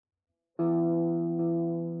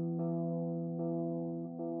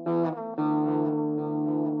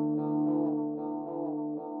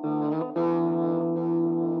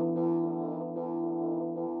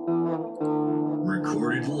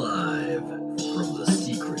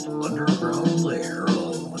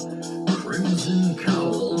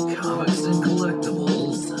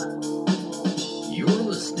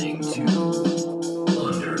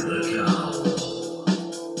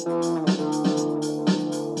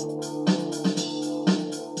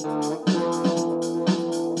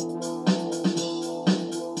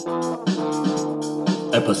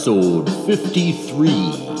Episode 53.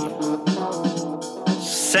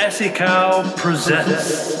 Sassy Cow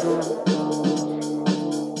presents.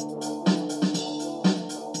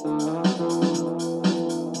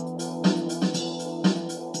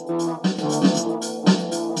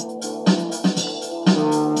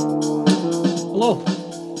 Hello.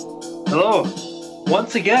 Hello.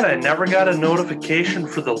 Once again, I never got a notification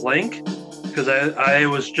for the link because I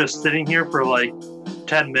was just sitting here for like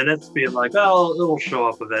 10 minutes being like, oh, it'll show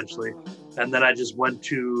up eventually. And then I just went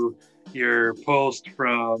to your post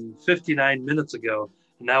from 59 minutes ago,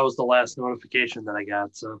 and that was the last notification that I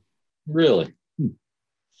got. So Really?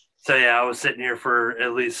 So yeah, I was sitting here for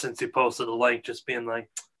at least since you posted the link, just being like,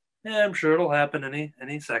 yeah, I'm sure it'll happen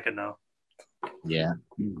any second now. Yeah.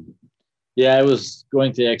 Yeah, I was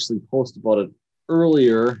going to actually post about it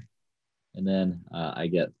earlier, and then I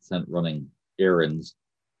get sent running errands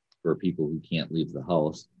for people who can't leave the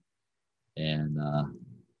house. And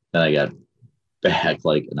then I got back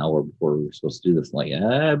like an hour before we were supposed to do this. I'm like,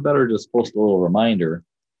 I better just post a little reminder.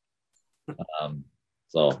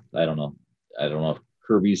 So I don't know. I don't know if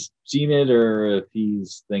Kirby's seen it or if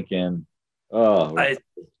he's thinking, oh, we're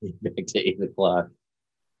back to 8 o'clock.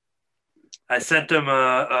 I sent him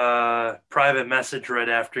a private message right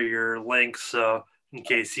after your link, so in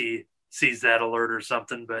case he sees that alert or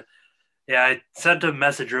something. But yeah, I sent him a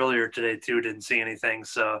message earlier today too. Didn't see anything,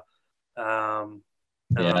 so I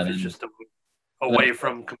don't know if it's just away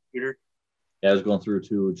from computer. Yeah, I was going through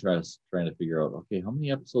too, trying to figure out, okay, how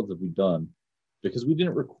many episodes have we done? Because we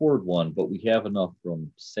didn't record one, but we have enough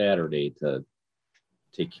from Saturday to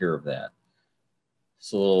take care of that.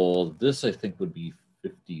 So this, I think, would be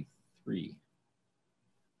 53.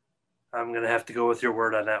 I'm going to have to go with your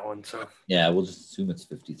word on that one. So yeah, we'll just assume it's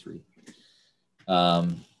 53.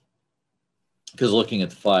 Because looking at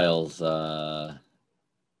the files, that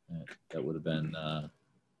would have been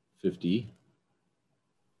 50.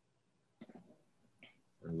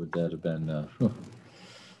 Or would that have been...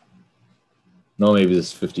 No, maybe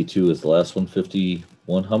this 52 is the last one.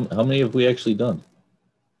 51. How many have we actually done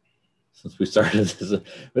since we started this?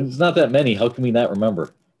 But it's not that many. How can we not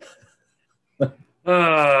remember?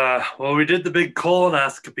 Well, we did the big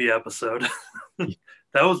colonoscopy episode.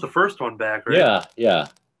 That was the first one back, right? Yeah.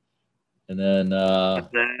 And then, oh,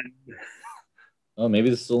 maybe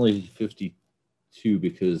this is only 52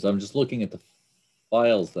 because I'm just looking at the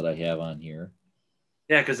files that I have on here.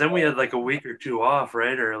 Yeah, because then we had like a week or two off,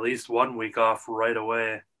 right? Or at least 1 week off right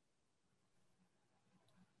away.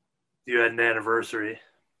 You had an anniversary.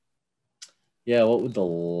 Yeah, what would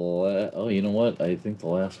oh, you know what? I think the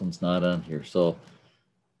last one's not on here. So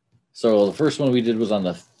the first one we did was on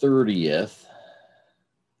the 30th.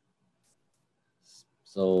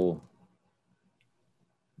 So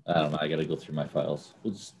I don't know. I got to go through my files.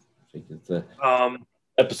 We'll just take it to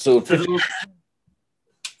episode 50.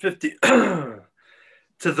 50.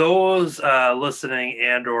 To those listening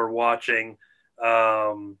and or watching,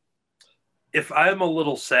 if I'm a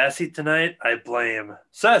little sassy tonight, I blame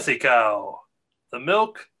Sassy Cow, the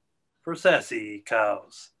milk for sassy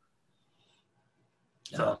cows.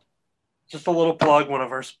 So, just a little plug, one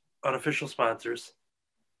of our unofficial sponsors.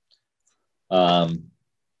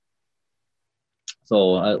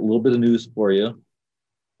 So a little bit of news for you.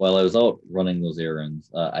 While I was out running those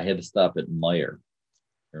errands, I had to stop at Meijer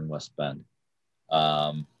here in West Bend.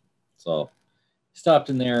 So stopped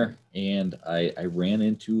in there and I ran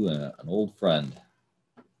into an old friend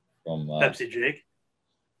from Pepsi Jake.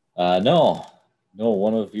 No,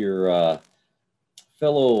 one of your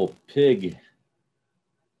fellow pig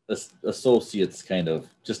associates, kind of,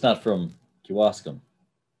 just not from Kewaskum.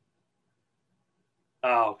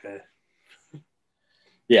 Oh, okay.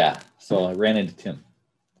 Yeah, so I ran into Tim.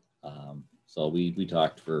 So we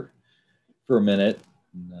talked for a minute.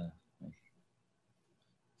 And,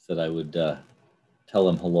 said I would tell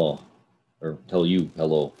him hello, or tell you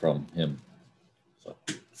hello from him.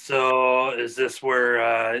 So is this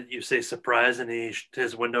where you say surprise and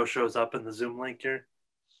his window shows up in the Zoom link here?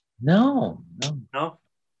 No.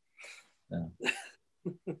 But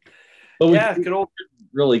we didn't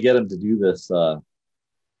really get him to do this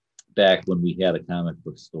back when we had a comic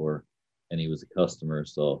book store and he was a customer,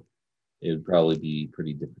 so it would probably be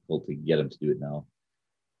pretty difficult to get him to do it now.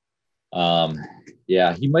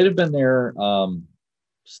 Yeah, he might have been there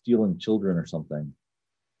stealing children or something.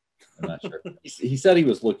 I'm not sure. He said he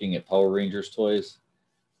was looking at Power Rangers toys,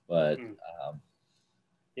 but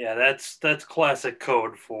yeah, that's classic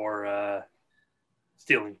code for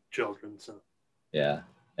stealing children. So yeah,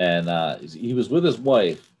 and he was with his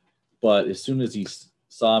wife, but as soon as he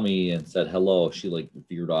saw me and said hello, she like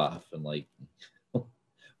veered off and like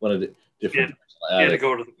wanted a different She had to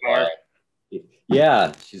go to the car.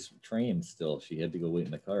 Yeah, she's trained still. She had to go wait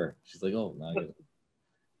in the car. She's like, oh, now I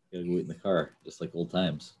gotta go wait in the car, just like old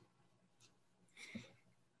times.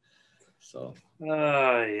 So.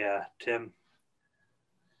 Yeah, Tim.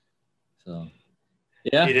 So.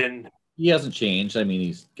 Yeah. He didn't. He hasn't changed. I mean,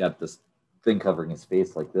 he's got this thing covering his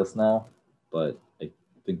face like this now, but I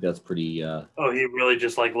think that's pretty. Oh, he really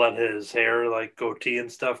just like let his hair, like goatee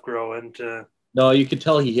and stuff, grow into. No, you could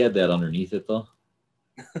tell he had that underneath it though.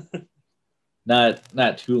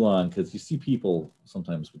 Not too long, because you see people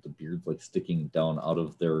sometimes with the beards like sticking down out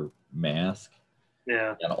of their mask.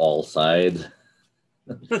 Yeah. On all sides.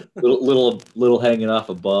 little hanging off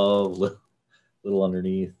above, little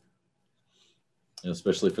underneath. And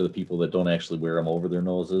especially for the people that don't actually wear them over their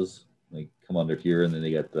noses, they come under here, and then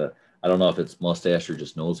they got I don't know if it's mustache or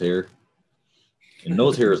just nose hair. And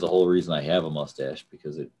nose hair is the whole reason I have a mustache,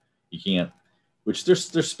 because you can't, which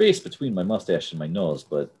there's space between my mustache and my nose,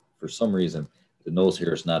 but for some reason the nose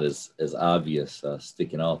hair is not as obvious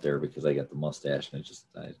sticking out there, because I got the mustache, and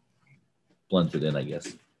I blends it in, I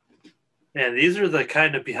guess. And these are the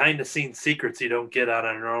kind of behind the scenes secrets you don't get on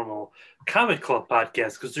a normal comic club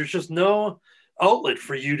podcast, because there's just no outlet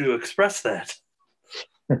for you to express that.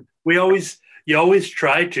 You always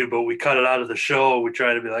try to, but we cut it out of the show. We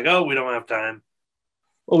try to be like, oh, we don't have time.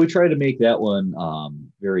 Well, we try to make that one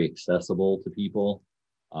very accessible to people.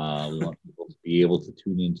 We want people to be able to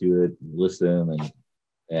tune into it, listen,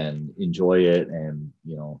 and enjoy it, and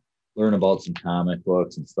learn about some comic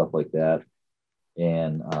books and stuff like that.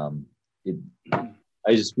 And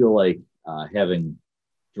I just feel like having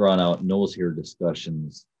drawn out nose hair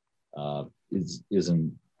discussions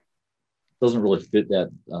doesn't really fit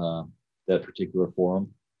that particular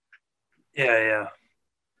forum. Yeah.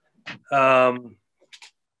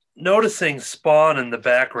 Noticing Spawn in the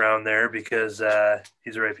background there, because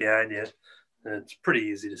he's right behind you. It's pretty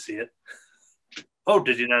easy to see it. Oh,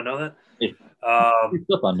 did you not know that?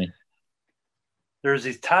 Flip on me. There's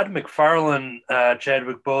these Todd McFarlane,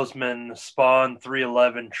 Chadwick Boseman, Spawn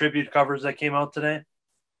 311 tribute covers that came out today.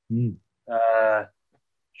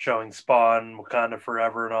 Showing Spawn, Wakanda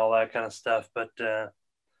Forever, and all that kind of stuff. But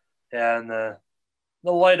and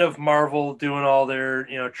the light of Marvel doing all their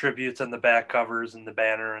tributes on the back covers and the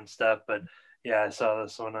banner and stuff. But yeah, I saw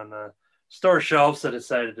this one on the store shelves. So I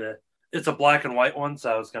decided it's a black and white one,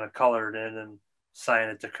 so I was going to color it in and sign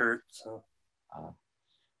it to Kurt. So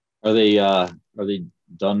are they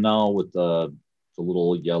done now with the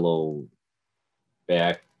little yellow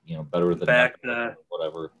back? Better than back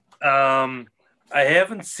whatever. I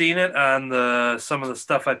haven't seen it on some of the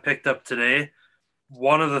stuff I picked up today.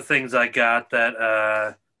 One of the things I got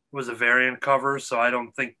that was a variant cover, so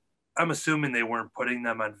I'm assuming they weren't putting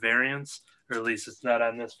them on variants, or at least it's not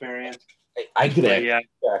on this variant. I could check.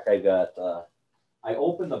 I got. I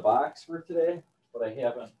opened the box for today, but I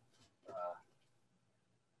haven't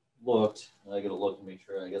looked. I got to look and make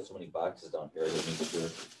sure. I got so many boxes down here. I got to make sure.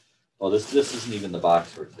 Oh, this isn't even the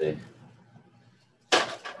box for today.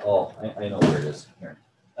 Oh, I know where it is. Here,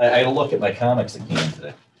 I got to look at my comics that came in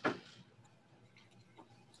today.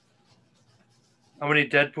 How many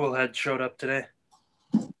Deadpool heads showed up today?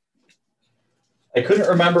 I couldn't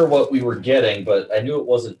remember what we were getting, but I knew it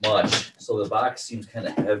wasn't much. So the box seems kind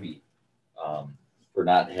of heavy for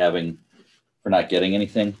not getting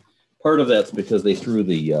anything. Part of that's because they threw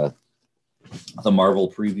the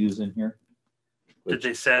Marvel previews in here. Did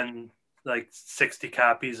they send like 60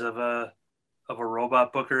 copies of a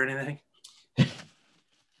robot book or anything?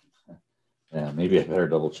 Yeah, maybe I better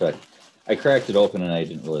double check. I cracked it open and I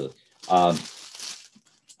didn't really.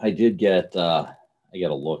 I did get. I got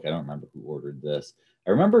to look. I don't remember who ordered this. I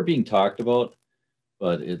remember it being talked about,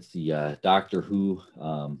 but it's the Doctor Who,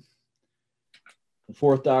 the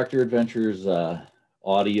Fourth Doctor Adventures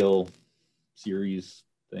audio series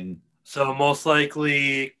thing. So most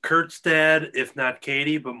likely Kurt's dad, if not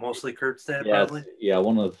Katie, but mostly Kurt's dad, probably. Yeah,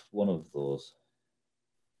 one of those.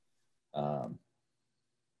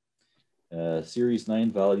 Series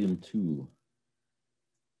 9, Volume 2.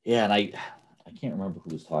 Yeah, and I can't remember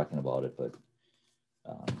who was talking about it, but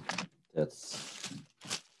that's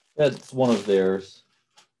one of theirs.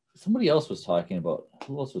 Somebody else was talking about.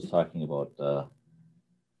 Who else was talking about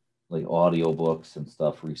like audiobooks and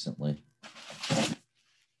stuff recently?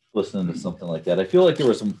 Listening to something like that. I feel like there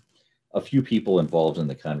was a few people involved in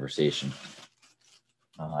the conversation.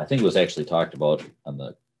 I think it was actually talked about on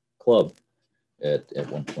the club at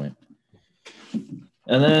one point.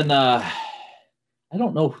 And then I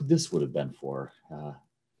don't know who this would have been for.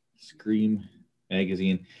 Scream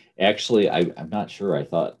magazine. Actually, I'm not sure. I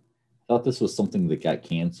thought this was something that got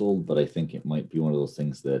canceled, but I think it might be one of those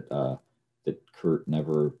things that that Kurt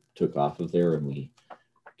never took off of there, and we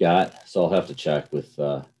got. So I'll have to check with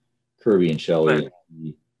Kirby and Shelley.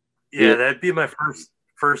 Yeah, that'd be my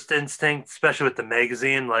first instinct, especially with the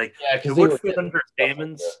magazine. Like, Yeah, it would fit under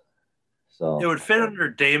Damon's. Like so it would fit under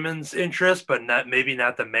Damon's interest, but maybe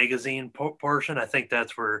not the magazine portion. I think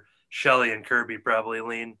that's where Shelley and Kirby probably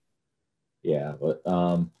lean. Yeah, but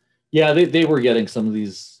yeah, they were getting some of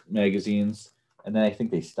these magazines, and then I think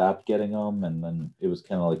they stopped getting them, and then it was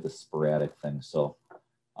kind of like the sporadic thing. So,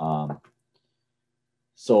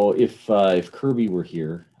 so if Kirby were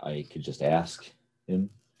here, I could just ask him.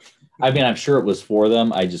 I mean, I'm sure it was for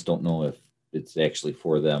them. I just don't know if it's actually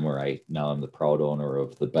for them, or I'm the proud owner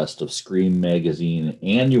of the Best of Scream magazine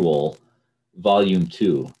annual volume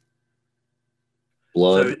 2.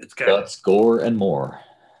 Blood, guts, gore, and more.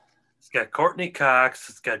 It's got Courtney Cox.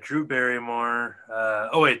 It's got Drew Barrymore.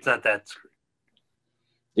 Oh wait, it's not that.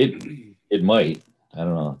 It might. I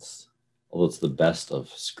don't know. It's the Best of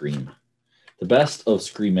Scream. The Best of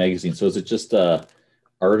Scream magazine. So is it just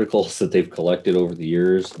articles that they've collected over the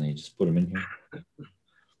years and they just put them in here?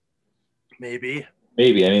 Maybe.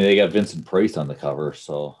 I mean, they got Vincent Price on the cover,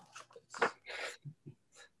 so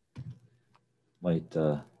might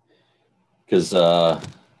because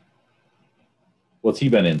what's he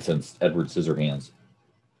been in since Edward Scissorhands?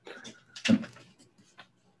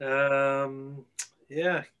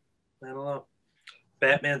 Yeah, I don't know.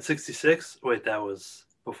 Batman 66. Wait, that was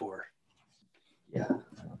before. Yeah.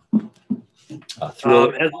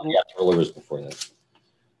 Thriller. Thriller was before that.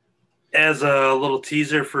 As a little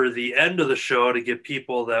teaser for the end of the show to get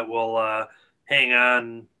people that will hang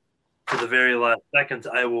on to the very last seconds,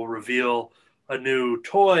 I will reveal a new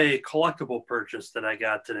toy collectible purchase that I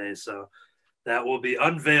got today. So that will be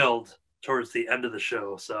unveiled towards the end of the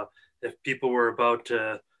show. So if people were about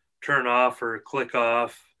to turn off or click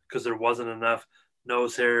off because there wasn't enough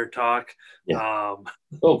nose hair talk,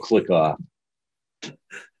 click off.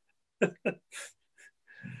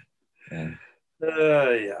 Yeah.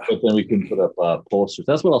 But then we can put up posters.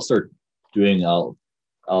 That's what I'll start doing. I'll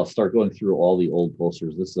start going through all the old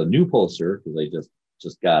posters. This is a new poster because I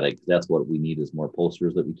just got it. That's what we need is more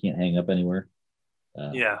posters that we can't hang up anywhere.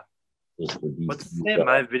 What's the name?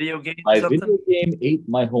 My video game. Video game ate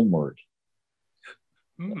my homework.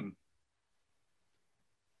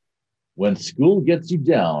 When school gets you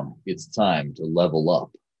down, it's time to level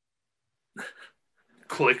up.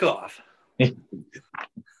 Click off.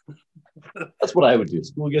 That's what I would do.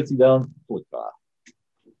 School gets you down, click off.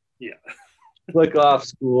 Yeah. Click off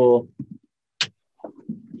school.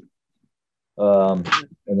 And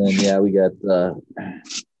then we got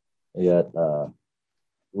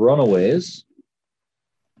Runaways.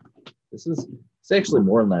 It's actually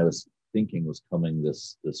more than I was thinking was coming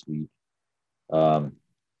this week.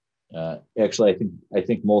 Actually, I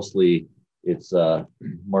think mostly it's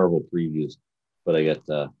Marvel previews, but I got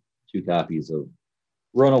 2 copies of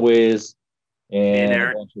Runaways and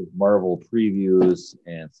a bunch of Marvel previews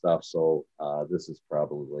and stuff. So this is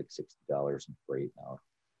probably like $60 in freight now.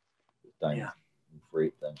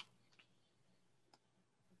 Freight thing.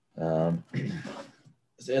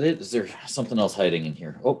 Is that it? Is there something else hiding in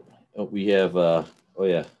here? Oh we have. Oh,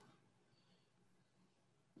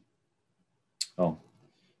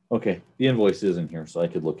 okay. The invoice is in here, so I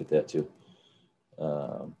could look at that too.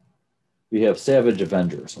 We have Savage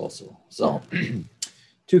Avengers also. So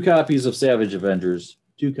 2 copies of Savage Avengers,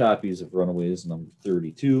 2 copies of Runaways number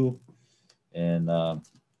 32, and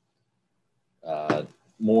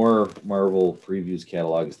more Marvel previews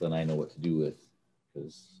catalogs than I know what to do with,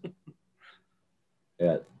 because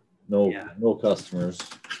no customers,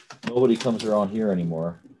 nobody comes around here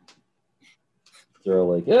anymore. They're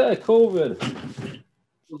like, COVID.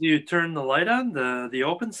 Will you turn the light on, the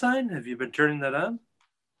open sign? Have you been turning that on?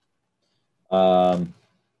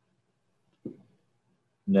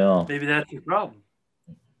 No. Maybe that's your problem.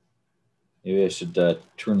 Maybe I should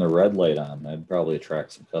turn the red light on. That'd probably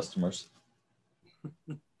attract some customers.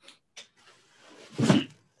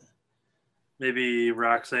 Maybe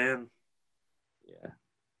Roxanne. Yeah.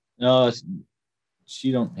 No,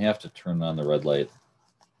 she don't have to turn on the red light.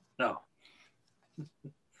 No.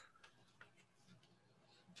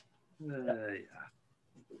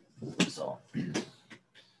 So,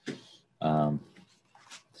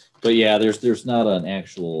 but yeah, there's not an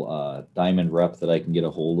actual Diamond rep that I can get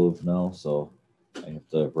a hold of now, so I have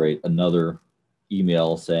to write another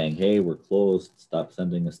email saying, "Hey, we're closed. Stop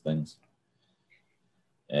sending us things,"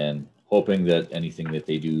 and hoping that anything that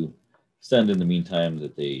they do send in the meantime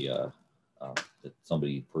that they that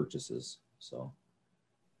somebody purchases. So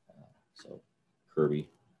Kirby.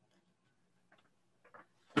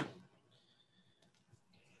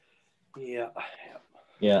 Yeah.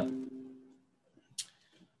 Yeah.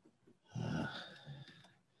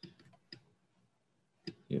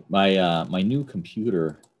 My new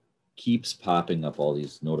computer keeps popping up all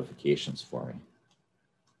these notifications for me.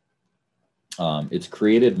 It's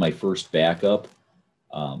created my first backup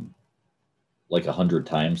like 100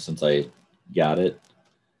 times since I got it.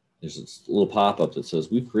 There's this little pop-up that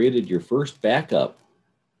says, "We've created your first backup."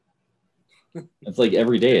 It's like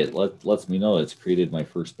every day it lets me know it's created my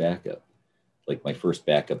first backup. Like my first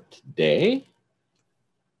backup today.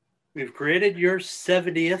 We've created your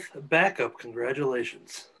 70th backup.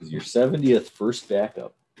 Congratulations. Is your 70th first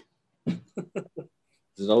backup.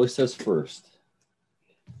 It always says first.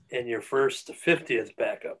 And your first 50th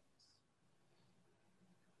backup.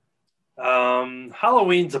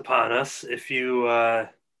 Halloween's upon us if you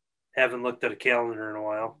haven't looked at a calendar in a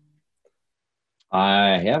while.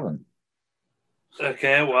 I haven't.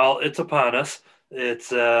 Okay, well, it's upon us. It's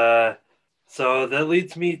so that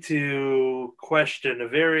leads me to question a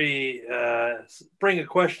very bring a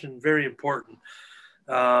question very important.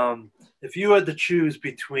 If you had to choose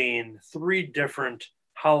between three different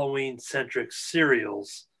Halloween centric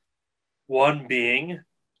cereals, one being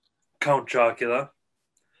Count Chocula,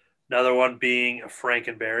 another one being a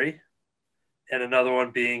Frankenberry, and another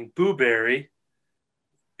one being Boo Berry,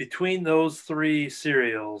 between those three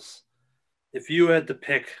cereals, if you had to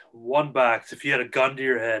pick one box, if you had a gun to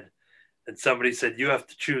your head and somebody said you have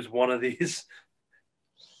to choose one of these,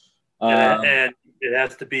 and it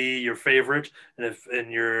has to be your favorite,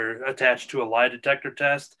 and you're attached to a lie detector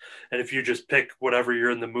test, and if you just pick whatever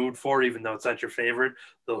you're in the mood for, even though it's not your favorite,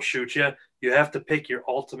 they'll shoot you. You have to pick your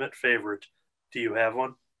ultimate favorite. Do you have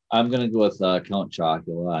one? I'm gonna go with Count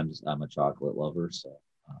Chocula. I'm a chocolate lover, so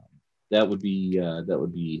that would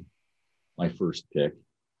be my first pick.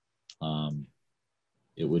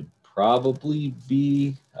 It would probably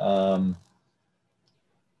be probably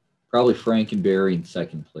Frankenberry in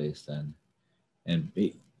second place then, and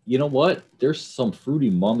you know what? There's some fruity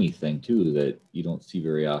mummy thing too that you don't see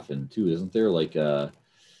very often too, isn't there? Like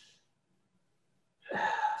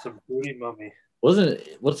Some fruity mummy. wasn't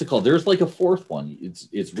it, what's it called? There's like a fourth one.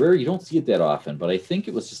 It's rare. You don't see it that often, but I think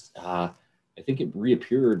it was just I think it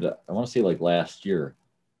reappeared. I want to say like last year.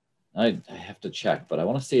 I have to check, but I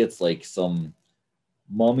want to say it's like some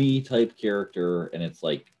mummy type character, and it's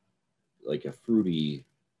like a fruity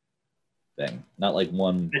thing, not like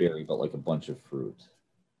one berry, but like a bunch of fruit.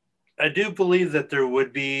 I do believe that there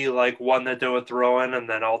would be like one that they would throw in and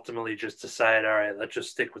then ultimately just decide, all right, let's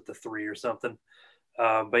just stick with the three or something.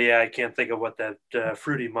 But yeah, I can't think of what that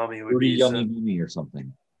fruity mummy would Fruity be. yummy So mummy or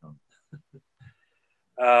something.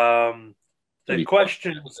 um, the Maybe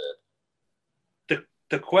question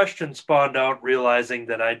the question spawned out realizing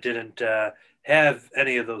that I didn't have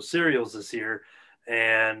any of those cereals this year,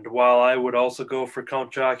 and while I would also go for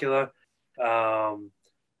Count Chocula, um,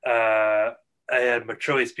 I had my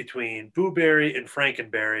choice between Boo Berry and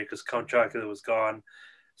Frankenberry because Count Chocula was gone.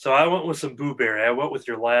 So I went with some Boo Berry. I went with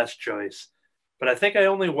your last choice, but I think I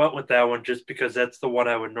only went with that one just because that's the one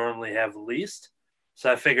I would normally have the least.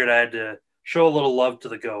 So I figured I had to show a little love to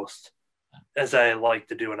the ghost, as I like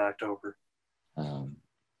to do in October. Um,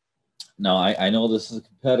 Now, I know this is a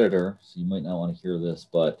competitor, so you might not want to hear this,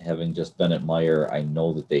 but having just been at Meyer, I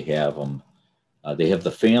know that they have them. They have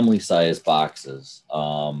the family size boxes.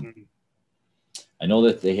 Mm. I know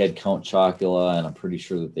that they had Count Chocula, and I'm pretty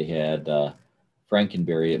sure that they had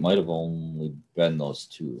Frankenberry. It might have only been those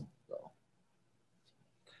two, though.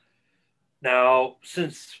 Now,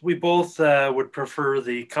 since we both would prefer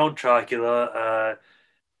the Count Chocula,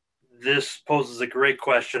 this poses a great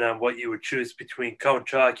question on what you would choose between Count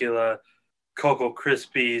Chocula, Cocoa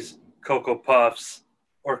Krispies, Cocoa Puffs,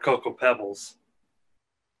 or Cocoa Pebbles.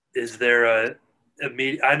 Is there a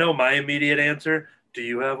immediate? I know my immediate answer. Do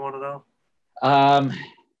you have one of those? Um,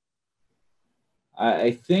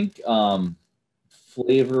 I think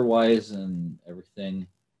flavor wise and everything,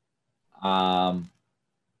 um,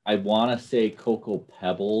 I want to say Cocoa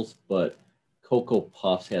Pebbles, but Cocoa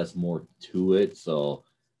Puffs has more to it. So,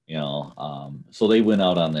 so they went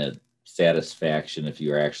out on the satisfaction if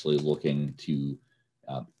you're actually looking to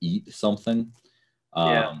eat something.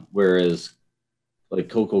 Yeah, Whereas like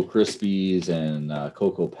Cocoa Krispies and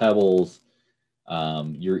Cocoa Pebbles,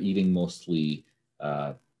 you're eating mostly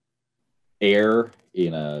air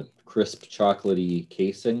in a crisp chocolatey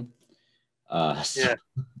casing. yeah.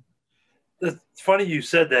 It's funny you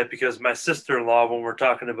said that because my sister-in-law, when we're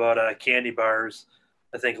talking about candy bars,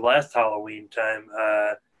 I think last Halloween time,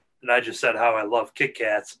 and I just said how I love Kit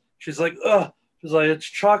Kats. She's like, "Ugh," she's like, "It's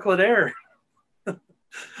chocolate air."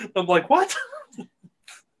 I'm like, "What?"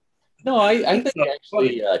 No, I think So,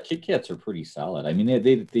 actually Kit Kats are pretty solid. I mean,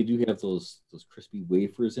 they do have those crispy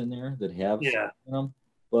wafers in there that have stuff yeah, in them,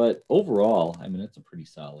 but overall, I mean, it's a pretty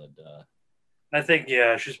solid. I think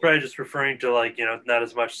yeah, she's probably just referring to like not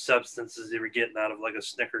as much substance as you were getting out of like a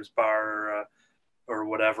Snickers bar or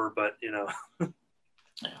whatever. But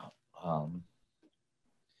Um,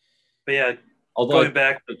 but yeah, Although I going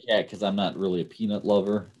prefer back. Kit Kat because I'm not really a peanut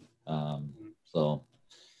lover. Um, so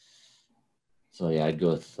so yeah, I'd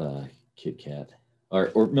go with Kit Kat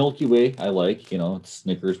or Milky Way. I like it's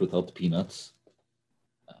Snickers without the peanuts.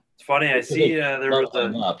 It's funny. I Because they see there was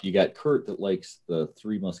leveling them up. You got Kurt that likes the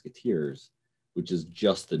Three Musketeers, which is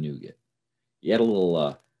just the nougat. You add a little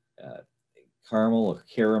uh, caramel or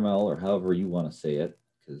caramel or however you want to say it,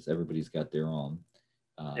 because everybody's got their own.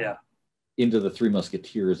 Uh, yeah. into the Three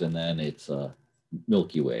Musketeers, and then it's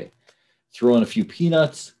Milky Way. Throw in a few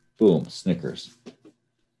peanuts, boom, Snickers.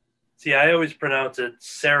 See, I always pronounce it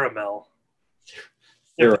caramel.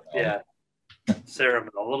 Different, Caramel. yeah,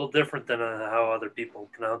 caramel. A little different than how other people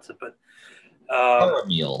pronounce it, but um,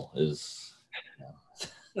 Caramel is.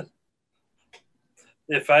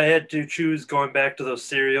 if I had to choose, going back to those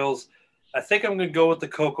cereals, I think I'm going to go with the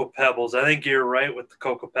Cocoa Pebbles. I think you're right with the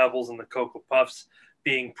Cocoa Pebbles and the Cocoa Puffs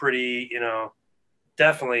being pretty,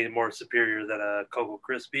 definitely more superior than a Cocoa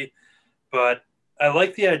Crispy. But I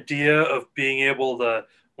like the idea of being able to,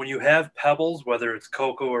 when you have pebbles, whether it's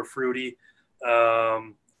cocoa or fruity, I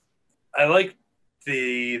like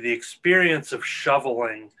the experience of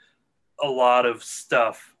shoveling a lot of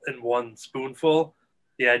stuff in one spoonful.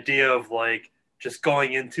 The idea of like just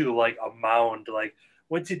going into like a mound, like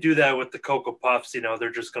once you do that with the Cocoa Puffs,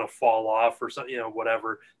 they're just gonna fall off or something,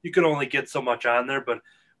 whatever. You can only get so much on there, but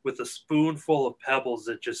with a spoonful of pebbles,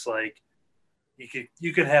 it just like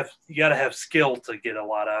you gotta have skill to get a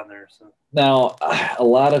lot on there. So Now, a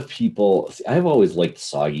lot of people, see, I've always liked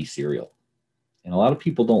soggy cereal, and a lot of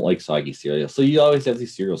people don't like soggy cereal. So you always have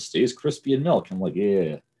these cereals stays crispy in milk. I'm like,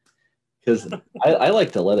 yeah, because I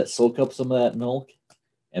like to let it soak up some of that milk,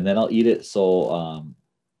 and then I'll eat it. So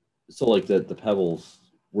like the pebbles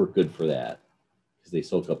work good for that because they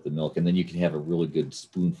soak up the milk, and then you can have a really good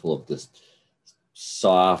spoonful of this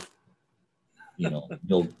soft,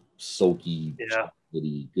 milk soaky, yeah.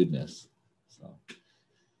 chocolatey goodness. So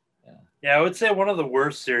yeah. Yeah, I would say one of the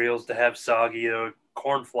worst cereals to have soggy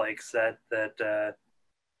cornflakes that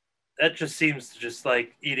just seems to just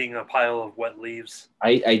like eating a pile of wet leaves.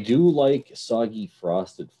 I do like soggy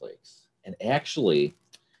frosted flakes. And actually,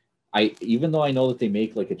 I even though I know that they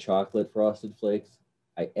make like a chocolate frosted flakes,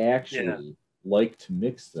 I Yeah. actually like to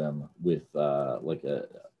mix them with like a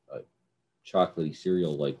chocolatey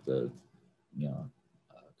cereal like the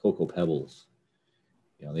Cocoa Pebbles.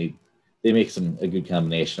 They make some a good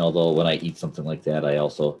combination. Although when I eat something like that, I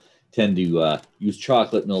also tend to use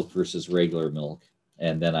chocolate milk versus regular milk,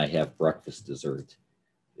 and then I have breakfast dessert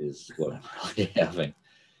is what I'm really having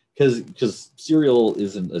because cereal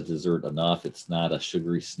isn't a dessert enough. It's not a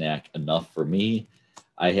sugary snack enough for me.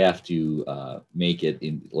 I have to make it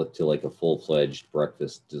into like a full fledged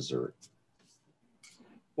breakfast dessert.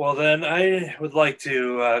 Well, then I would like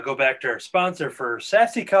to go back to our sponsor for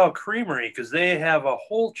Sassy Cow Creamery because they have a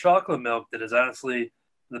whole chocolate milk that is honestly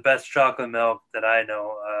the best chocolate milk that I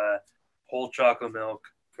know. Whole chocolate milk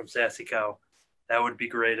from Sassy Cow. That would be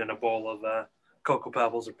great in a bowl of Cocoa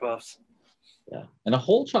Pebbles or Puffs. Yeah, and a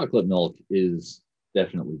whole chocolate milk is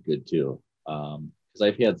definitely good too. Because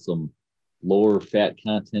I've had some lower fat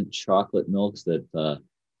content chocolate milks that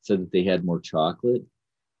said that they had more chocolate,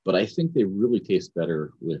 but I think they really taste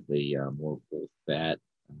better with a more full fat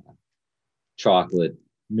uh, chocolate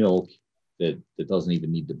milk that doesn't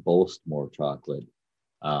even need to boast more chocolate.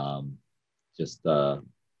 Um, just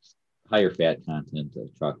higher fat content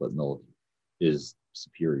of chocolate milk is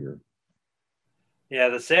superior. Yeah,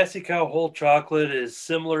 the Sassy Cow whole chocolate is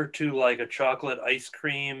similar to like a chocolate ice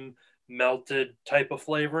cream melted type of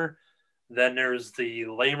flavor. Then there's the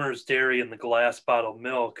Lamer's Dairy and the glass bottle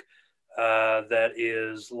milk that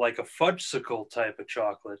is like a fudgesicle type of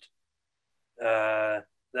chocolate. Uh,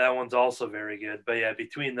 that one's also very good. But yeah,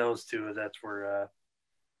 between those two, that's where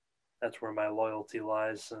my loyalty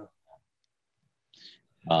lies. So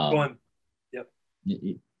Um, going, yep,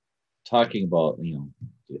 Talking about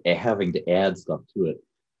having to add stuff to it.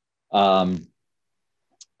 Um,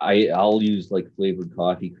 I'll use like flavored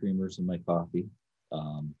coffee creamers in my coffee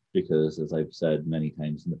because, as I've said many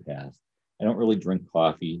times in the past, I don't really drink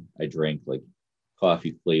coffee. I drink like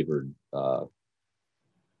coffee flavored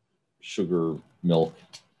sugar milk,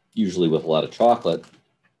 usually with a lot of chocolate.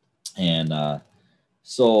 And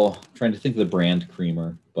so, I'm trying to think of the brand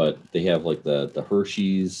creamer, but they have like the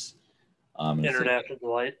Hershey's. And it's like International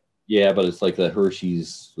Delight. Yeah, but it's like the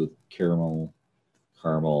Hershey's with caramel,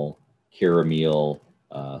 caramel, caramel,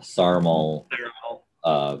 Caramel.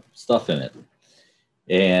 stuff in it.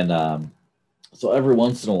 And so every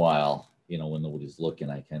once in a while, when nobody's looking,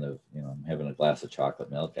 I kind of, I'm having a glass of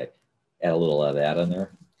chocolate milk. I add a little of that in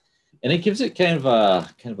there, and it gives it kind of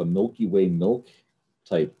a Milky Way milk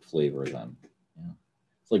type flavor. Then, yeah,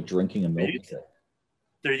 it's like drinking a milk.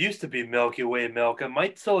 There used to be Milky Way milk. It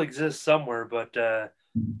might still exist somewhere, but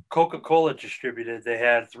Coca-Cola distributed. They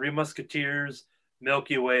had Three Musketeers,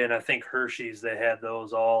 Milky Way, and I think Hershey's. They had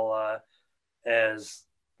those all as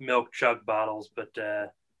milk chug bottles, but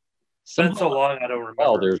it's been so long I don't remember.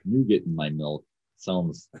 Oh, there's nougat in my milk.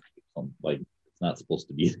 Sounds like it's not supposed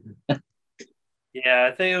to be. Yeah,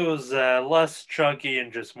 I think it was less chunky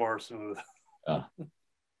and just more smooth. Yeah.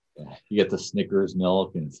 You get the Snickers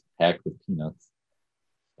milk and it's packed with peanuts.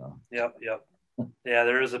 So. Yep. Yeah,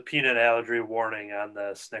 there is a peanut allergy warning on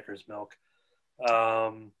the Snickers milk.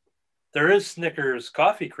 There is Snickers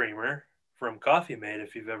coffee creamer from Coffee Mate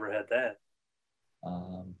if you've ever had that.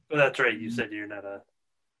 Oh, that's right. You said you're not a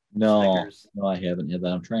Snickers. No, I haven't had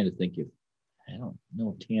that. I'm trying to think if I don't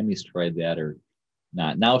know if Tammy's tried that or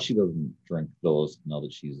not. Now she doesn't drink those. Now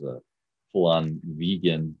that she's a full-on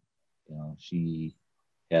vegan, she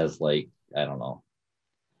has like I don't know,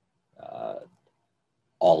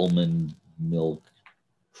 almond milk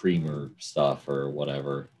creamer stuff or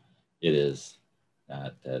whatever it is.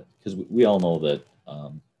 Not that because we all know that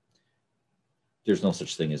there's no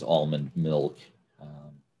such thing as almond milk.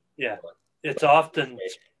 Yeah, it's often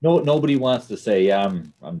nobody wants to say, yeah,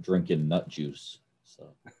 I'm drinking nut juice.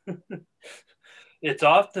 So it's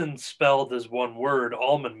often spelled as one word,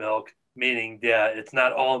 almond milk, meaning it's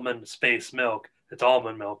not almond space milk, it's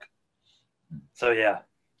almond milk. So yeah.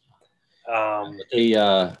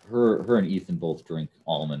 Her and Ethan both drink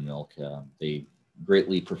almond milk. They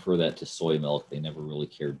greatly prefer that to soy milk. They never really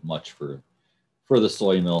cared much for the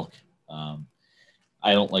soy milk.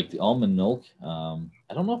 I don't like the almond milk.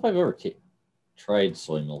 I don't know if I've ever tried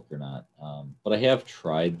soy milk or not, but I have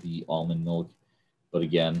tried the almond milk. But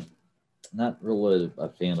again, not really a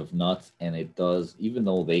fan of nuts, and it does, even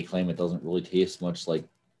though they claim it doesn't really taste much like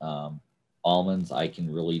almonds, I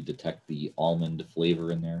can really detect the almond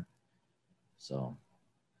flavor in there. So,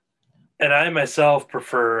 and I myself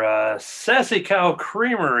prefer Sassy Cow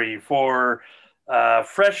Creamery for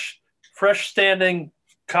fresh standing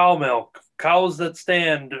cow milk. Cows that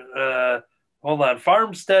stand. Hold on,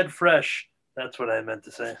 Farmstead Fresh. That's what I meant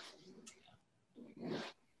to say.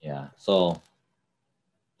 Yeah. So,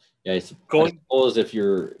 yeah, I suppose if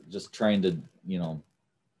you're just trying to,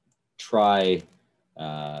 try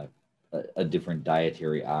a different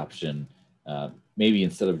dietary option, maybe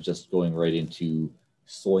instead of just going right into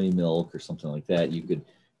soy milk or something like that, you could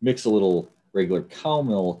mix a little regular cow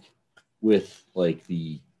milk with like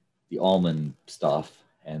the almond stuff,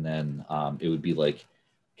 and then it would be like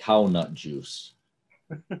cow nut juice.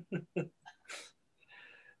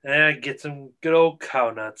 Yeah, get some good old cow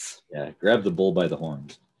nuts. Yeah, grab the bull by the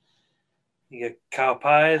horns. You get cow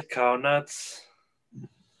pies, cow nuts.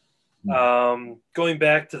 Going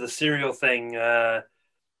back to the cereal thing, I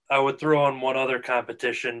would throw in one other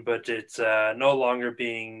competition, but it's no longer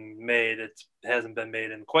being made. It hasn't been made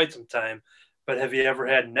in quite some time. But have you ever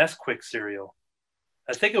had Nesquik cereal?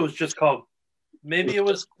 I think it was just called. Maybe it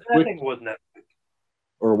was. I think it was Nesquik.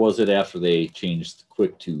 Or was it after they changed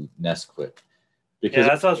Quick to Nesquik? Because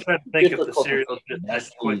that's what I was trying to think if the cereal just had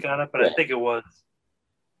Quick on it, but I think it was.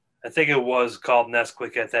 I think it was called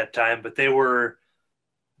Nesquik at that time, but they were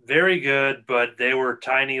very good, but they were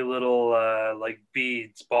tiny little like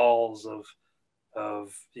beads, balls of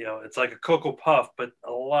it's like a Cocoa Puff, but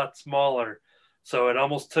a lot smaller. So it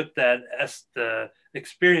almost took that the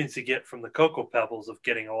experience you get from the Cocoa Pebbles of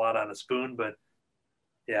getting a lot on a spoon, but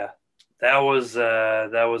yeah, that was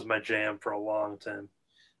my jam for a long time.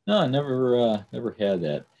 No, I never had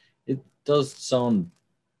that. It does sound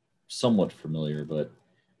somewhat familiar, but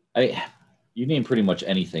you name pretty much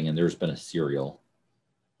anything, and there's been a cereal.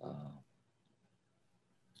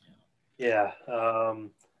 Yeah.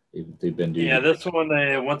 They've been doing. Yeah, this one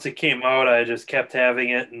once it came out, I just kept having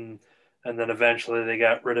it, and then eventually they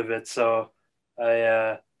got rid of it. So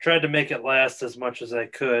I tried to make it last as much as I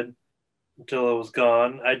could until it was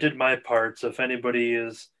gone. I did my part. So if anybody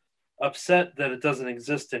is upset that it doesn't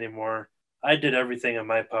exist anymore, I did everything in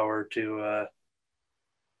my power to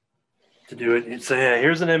do it. So yeah,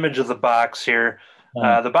 here's an image of the box here.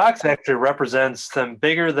 The box actually represents them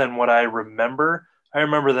bigger than what I remember. I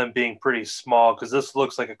remember them being pretty small because this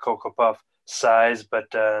looks like a Cocoa Puff size, but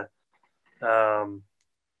I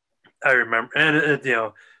remember, and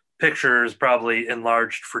picture is probably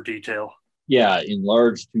enlarged for detail. Yeah,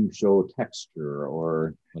 enlarged to show texture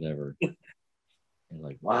or whatever. You're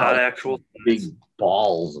like, wow, Not actual big size.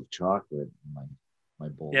 balls of chocolate in my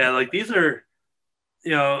bowl. Yeah, like these are,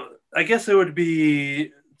 I guess it would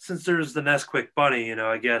be, since there's the Nesquik bunny,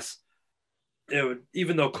 I guess it would,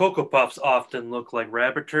 even though Cocoa Puffs often look like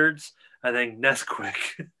rabbit turds, I think Nesquik,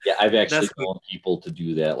 Yeah, I've actually Nesquik, known people to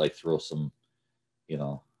do that, like throw some,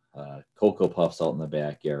 Cocoa Puffs out in the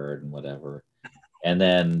backyard and whatever, and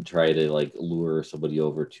then try to like lure somebody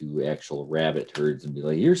over to actual rabbit turds and be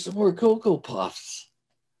like, "Here's some more Cocoa Puffs.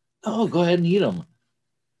 Oh, go ahead and eat them."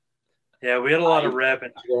 yeah, we had a lot I of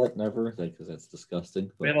rabbit. do that never, like, because that's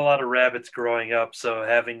disgusting. We But had a lot of rabbits growing up, so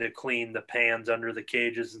having to clean the pans under the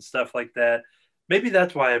cages and stuff like that. Maybe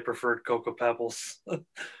that's why I preferred Cocoa Pebbles.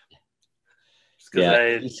 Just because yeah, I,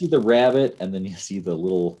 you see the rabbit, and then you see the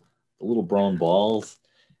little brown balls,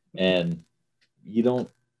 and you don't.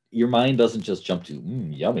 Your mind doesn't just jump to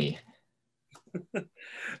yummy.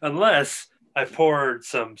 unless I poured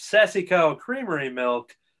some Sassy Cow Creamery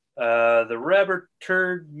milk, the rabbit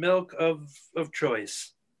turd milk of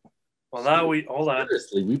choice. Well, now we hold on.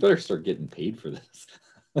 Seriously, we better start getting paid for this.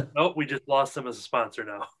 Nope, we just lost them as a sponsor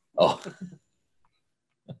now. Oh,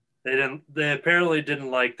 They didn't. They apparently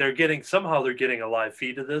didn't like. They're getting a live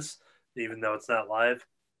feed of this, even though it's not live.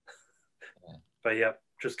 But yeah,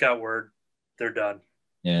 just got word. They're done.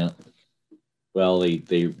 yeah. Well,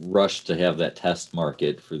 they rushed to have that test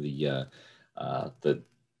market for the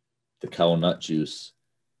cow nut juice,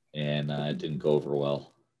 and it didn't go over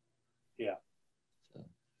well. Yeah. So,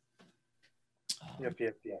 Yep.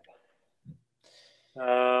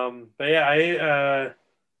 But yeah,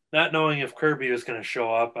 not knowing if Kirby was going to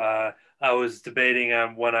show up, I was debating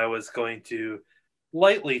on when I was going to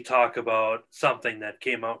lightly talk about something that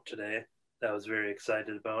came out today that I was very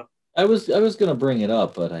excited about. I was gonna bring it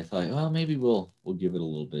up, but I thought, well, maybe we'll give it a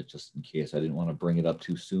little bit just in case. I didn't want to bring it up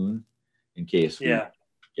too soon, in case we Yeah,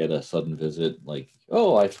 get a sudden visit, like,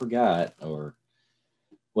 oh, I forgot, or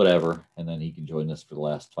whatever, and then he can join us for the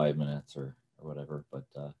last 5 minutes or whatever. But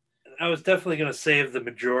I was definitely going to save the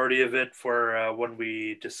majority of it for when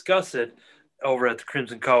we discuss it over at the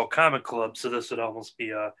Crimson Call Comic Club. So this would almost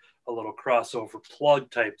be a little crossover plug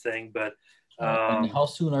type thing. But and um, how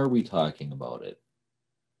soon are we talking about it?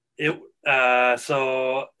 it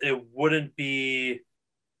so it would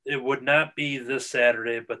not be this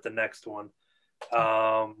Saturday, but the next one.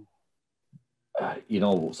 Um,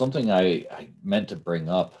 Something I meant to bring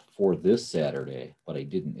up for this Saturday, but I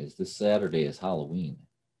didn't, is this Saturday is Halloween.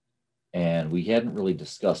 And we hadn't really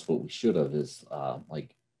discussed what we should have is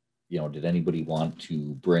like, did anybody want to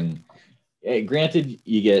bring, granted,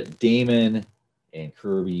 you get Damon and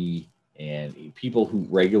Kirby and people who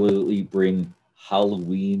regularly bring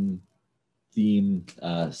Halloween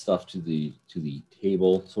themed stuff to the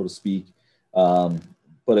table, so to speak. Um,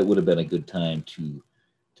 but it would have been a good time to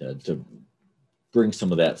bring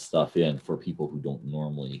some of that stuff in for people who don't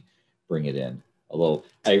normally bring it in. Although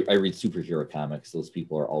I read superhero comics, those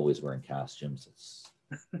people are always wearing costumes.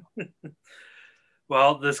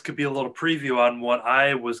 well, this could be a little preview on what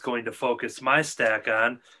I was going to focus my stack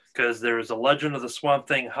on because there was a Legend of the Swamp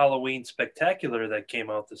Thing Halloween Spectacular that came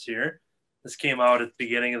out this year. This came out at the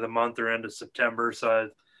beginning of the month or end of September, so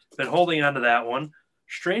I've been holding on to that one.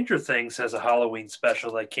 Stranger Things has a Halloween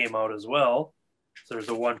special that came out as well. So there's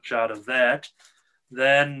a one shot of that.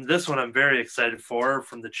 Then this one I'm very excited for.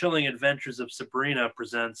 From the Chilling Adventures of Sabrina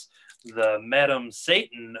presents the Madam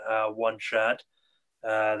Satan one shot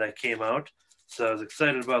that came out. So I was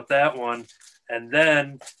excited about that one. And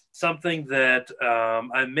then something that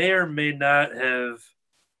I may or may not have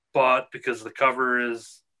bought because the cover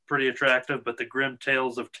is pretty attractive, but the Grim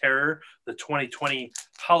Tales of Terror, the 2020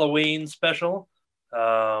 Halloween special.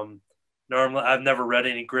 Normally, I've never read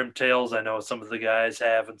any Grim Tales. I know some of the guys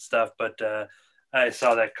have and stuff, but I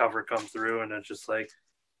saw that cover come through, and it's just like,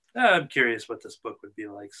 I'm curious what this book would be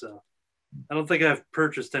like. So I don't think I've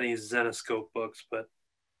purchased any Zenoscope books, but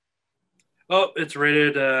it's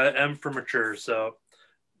rated M for mature, so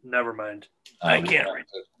never mind. I can't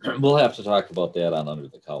read. We'll have to talk about that on Under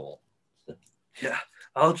the Cowl. Yeah,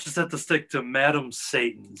 I'll just have to stick to Madam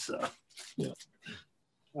Satan. So yeah.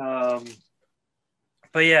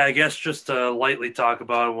 But yeah, I guess just to lightly talk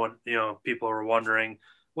about what people are wondering,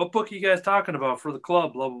 what book are you guys talking about for the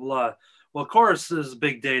club? Blah blah blah. Well, of course, this is a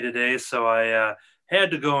big day today, so I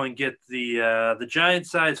had to go and get the giant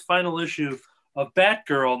size final issue of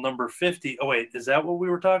Batgirl number 50. Oh wait, is that what we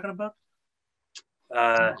were talking about?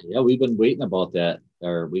 Yeah, we've been waiting about that,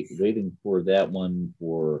 or waiting for that one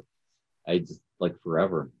for I just like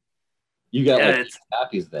forever. You got like 8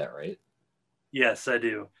 copies of that, right? Yes, I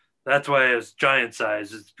do. That's why it's giant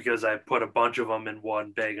size. It's because I put a bunch of them in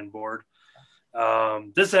one bag and board.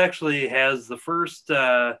 This actually has the first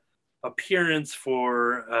appearance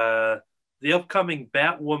for the upcoming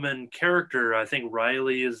Batwoman character. I think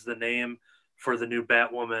Riley is the name for the new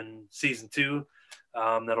Batwoman season 2.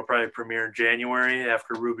 That'll probably premiere in January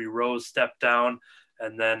after Ruby Rose stepped down.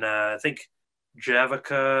 And then I think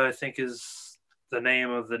Javicia, I think is the name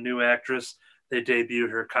of the new actress. They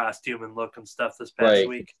debuted her costume and look and stuff this past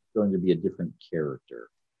week. It's going to be a different character,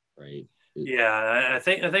 right? Yeah, I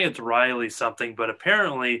think it's Riley something, but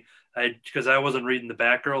apparently, because I wasn't reading the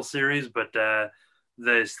Batgirl series, but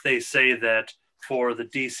they say that for the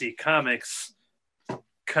DC Comics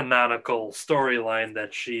canonical storyline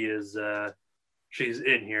that she's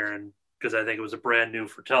in here, and because I think it was a brand new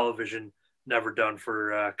for television, never done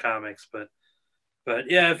for comics, but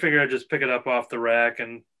yeah, I figured I'd just pick it up off the rack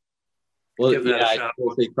and give that a shot.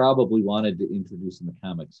 They probably wanted to introduce in the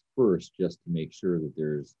comics first, just to make sure that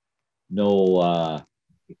there's no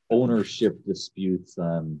ownership disputes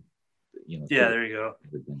on, Yeah, there you go.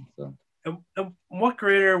 Everything. So, and what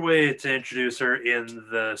greater way to introduce her in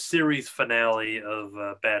the series finale of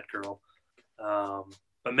Batgirl?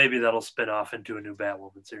 But maybe that'll spin off into a new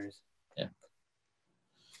Batwoman series. Yeah.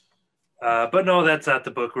 But no, that's not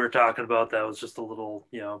the book we were talking about. That was just a little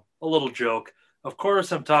joke. Of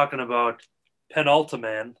course, I'm talking about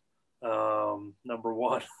Penultiman, number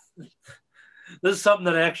 1. This is something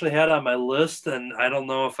that I actually had on my list, and I don't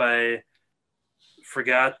know if I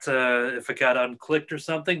forgot if it got unclicked or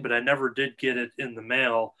something, but I never did get it in the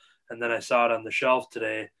mail. And then I saw it on the shelf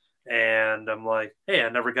today, and I'm like, hey, I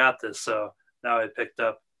never got this. So now I picked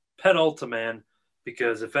up Penultiman,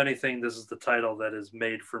 because if anything, this is the title that is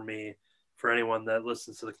made for me. For anyone that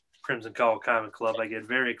listens to the Crimson Call Comic Club, I get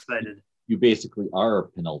very excited. You basically are a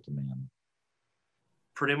Penultiman.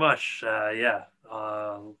 Pretty much, yeah,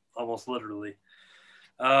 almost literally.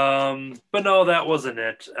 But no, that wasn't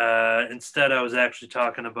it. Instead, I was actually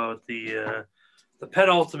talking about the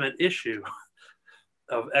penultimate issue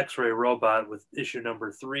of X-Ray Robot with issue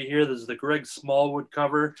number 3 here. This is the Greg Smallwood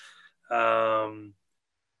cover. I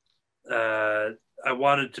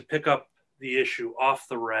wanted to pick up the issue off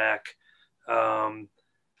the rack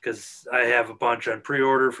because I have a bunch on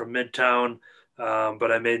pre-order from Midtown,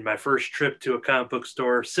 but I made my first trip to a comic book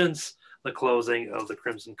store since the closing of the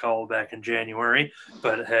Crimson Call back in January,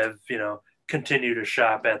 but have, continued to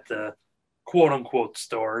shop at the quote unquote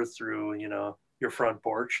store through, your front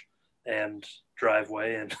porch and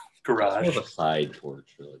driveway and garage. It's more of a side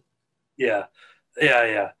porch, really. Yeah.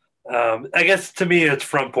 I guess to me it's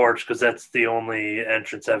front porch because that's the only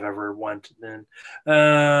entrance I've ever went in.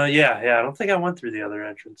 Yeah. I don't think I went through the other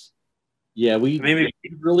entrance. Yeah, we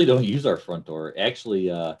really don't use our front door. Actually,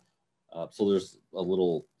 so there's a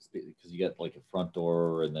little, because you get like a front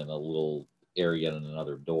door and then a little area and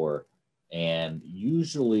another door. And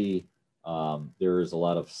usually there is a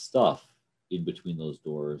lot of stuff in between those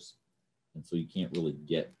doors. And so you can't really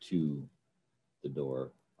get to the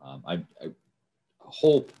door. I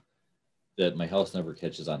hope that my house never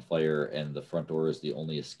catches on fire and the front door is the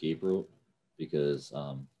only escape route, because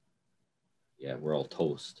we're all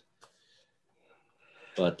toast.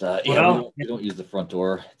 But we don't use the front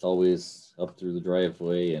door. It's always up through the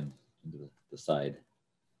driveway and into the side.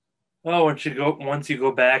 Well, once you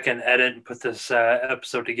go back and edit and put this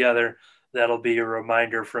episode together, that'll be a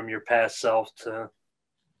reminder from your past self to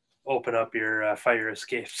open up your fire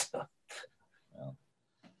escapes. Well,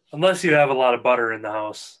 unless you have a lot of butter in the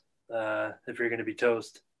house, if you're going to be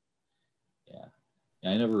toast. Yeah,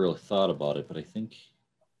 I never really thought about it, but I think,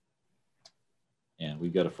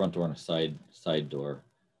 we've got a front door and a side door,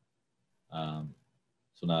 so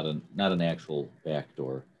not an actual back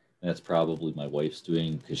door. And that's probably my wife's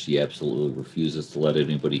doing, because she absolutely refuses to let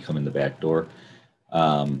anybody come in the back door.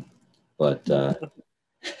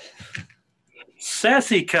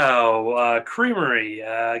 Sassy Cow Creamery,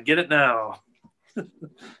 get it now.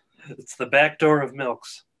 It's the back door of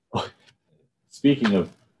Milks. Speaking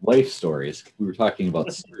of life stories, we were talking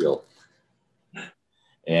about cereal.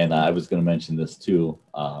 And I was going to mention this too,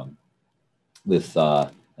 and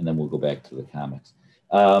then we'll go back to the comics.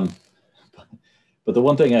 But the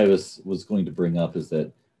one thing I was going to bring up is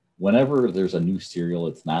that whenever there's a new cereal,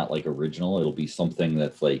 it's not like original. It'll be something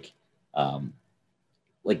that's like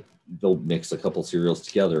they'll mix a couple cereals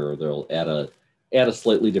together, or they'll add a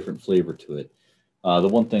slightly different flavor to it. The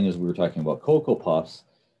one thing is, we were talking about Cocoa Puffs,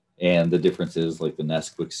 and the difference is, like the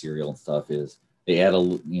Nesquik cereal and stuff, is they add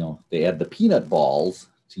the peanut balls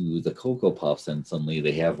to the Cocoa Puffs, and suddenly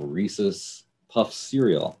they have Reese's Puff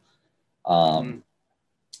cereal. I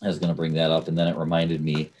was going to bring that up, and then it reminded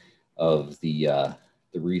me of the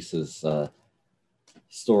the Reese's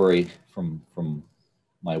story from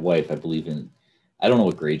my wife. I believe in. I don't know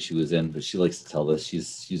what grade she was in, but she likes to tell this.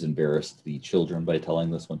 She's embarrassed the children by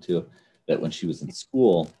telling this one too. That when she was in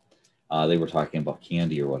school, they were talking about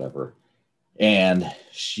candy or whatever, and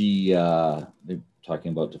they were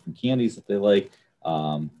talking about different candies that they like.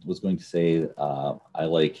 Was going to say I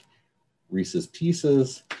like Reese's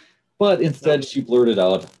Pieces, but instead she blurted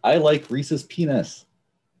out, "I like Reese's Penis,"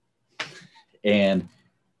 and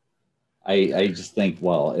I just think,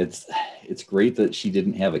 well, it's great that she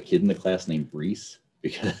didn't have a kid in the class named Reese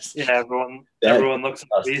because everyone looks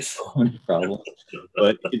at Reese. So many problems.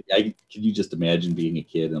 But can you just imagine being a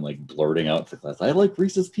kid and like blurting out to the class, "I like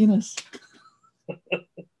Reese's Penis"?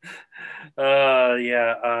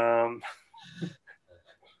 Yeah.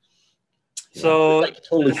 So I can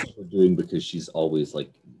totally see her doing because she's always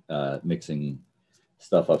like mixing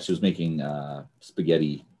stuff up. She was making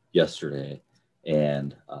spaghetti yesterday,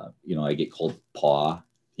 and I get called Pa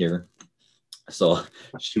here, so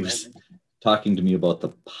she was talking to me about the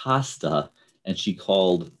pasta, and she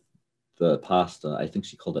called the pasta, I think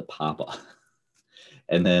she called it Papa,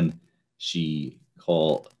 and then she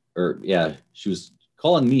was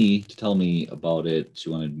calling me to tell me about it. She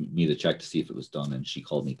wanted me to check to see if it was done, and she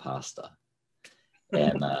called me Pasta,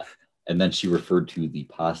 and then she referred to the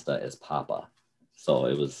pasta as Papa. So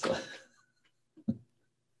it was.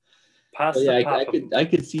 Pasta. Yeah, I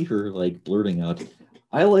could see her like blurting out,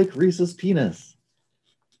 "I like Reese's Penis."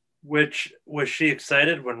 Which was she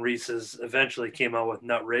excited when Reese's eventually came out with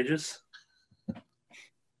Nutrageous?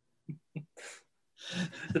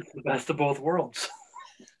 It's the best of both worlds.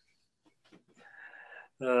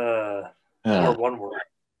 Or one word.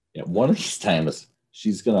 Yeah, one of these times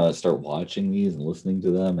she's gonna start watching these and listening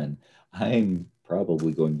to them, and I'm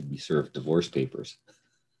probably going to be served divorce papers.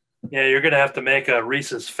 Yeah, you're gonna have to make a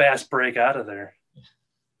Reese's fast break out of there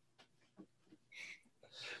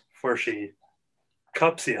before she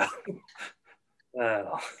cups you.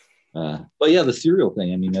 But yeah, the cereal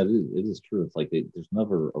thing. I mean, it is true. It's like there's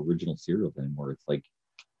never original cereals anymore. It's like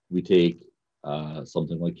we take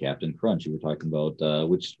something like Captain Crunch. You were talking about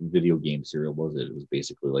which video game cereal was it? It was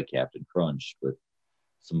basically like Captain Crunch with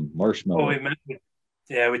some marshmallow.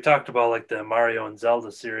 We talked about like the Mario and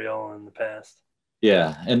Zelda cereal in the past.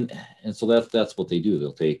 Yeah, and so that's what they do.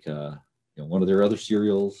 They'll take one of their other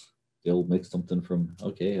cereals. They'll mix something from,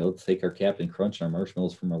 okay, let's take our Captain Crunch and our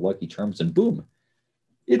marshmallows from our Lucky Charms, and boom,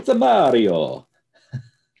 it's a Mario.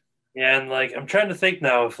 Yeah, and like I'm trying to think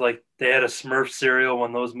now if like they had a Smurf cereal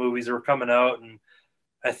when those movies were coming out, and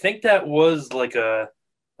I think that was like a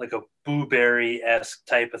Boo Berry-esque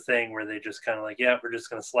type of thing where they just kind of like, yeah, we're just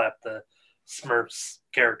gonna slap the Smurfs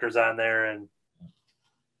characters on there,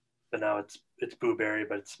 but now it's Boo Berry,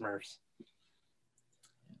 but it's Smurfs.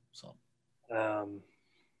 So,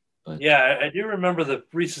 yeah, I do remember the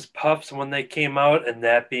Reese's Puffs when they came out, and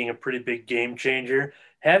that being a pretty big game changer.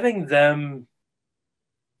 Having them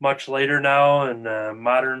much later now in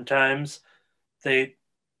modern times, I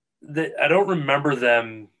don't remember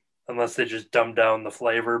them unless they just dumbed down the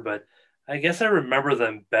flavor, but I guess I remember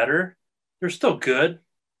them better. They're still good.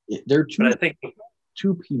 They're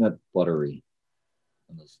too peanut buttery.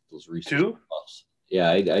 Those Reese's Puffs.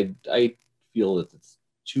 Yeah, I feel that it's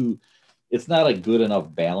too. It's not a good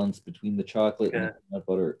enough balance between the chocolate and the peanut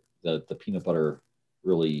butter. The peanut butter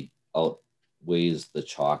really outweighs the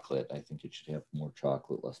chocolate. I think it should have more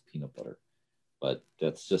chocolate, less peanut butter. But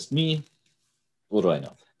that's just me. What do I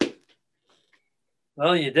know?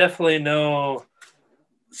 Well, you definitely know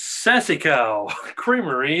Sassy Cow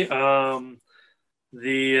Creamery.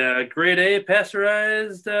 The grade A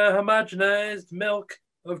pasteurized, homogenized milk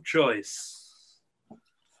of choice.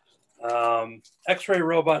 X-ray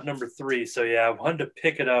robot number 3. So yeah, I wanted to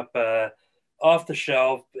pick it up off the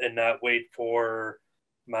shelf and not wait for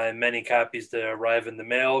my many copies to arrive in the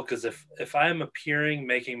mail. Because if I'm appearing,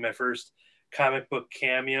 making my first comic book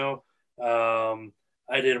cameo, I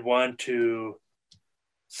didn't want to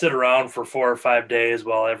sit around for 4 or 5 days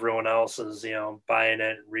while everyone else is, buying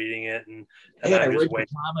it and reading it, and I just wait.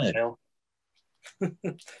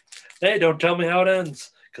 Hey, don't tell me how it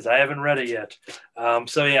ends because I haven't read it yet.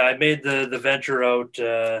 So yeah, I made the venture out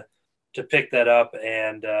to pick that up,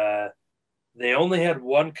 and they only had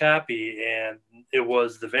one copy, and it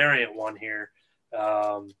was the variant one here.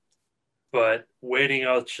 But waiting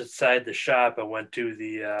outside the shop, I went to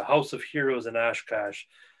the House of Heroes in Oshkosh.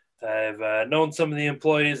 I've known some of the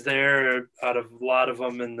employees there. Out of a lot of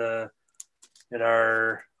them in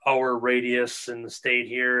our hour radius in the state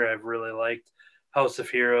here, I've really liked House of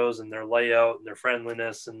Heroes and their layout and their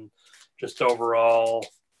friendliness and just overall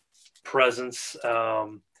presence.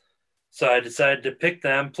 So I decided to pick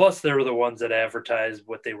them. Plus, they were the ones that advertised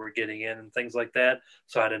what they were getting in and things like that.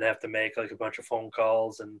 So I didn't have to make like a bunch of phone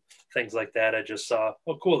calls and things like that. I just saw,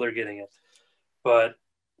 oh, cool, they're getting it. But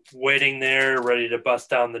waiting there, ready to bust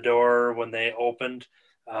down the door when they opened,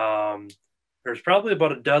 there's probably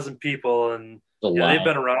about a dozen people, and The they've line,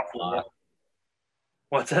 been around for a while.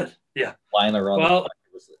 What's that? Yeah. line around the Well, block.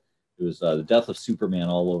 It was the death of Superman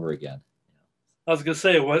all over again. I was gonna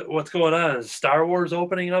say, what's going on? Is Star Wars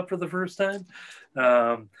opening up for the first time?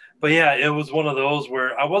 But yeah, it was one of those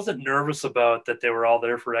where I wasn't nervous about that they were all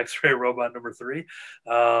there for X-Ray Robot number 3.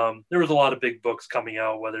 There was a lot of big books coming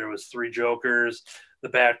out, whether it was Three Jokers, the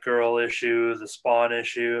Batgirl issue, the Spawn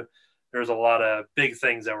issue. There was a lot of big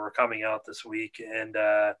things that were coming out this week, and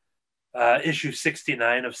issue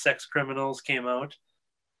 69 of Sex Criminals came out.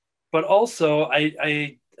 But also,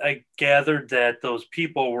 I gathered that those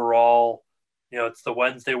people were all, it's the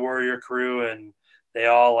Wednesday Warrior crew, and they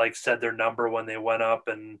all like said their number when they went up,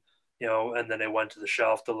 and and then they went to the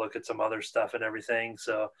shelf to look at some other stuff and everything.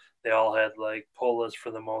 So they all had like pull lists for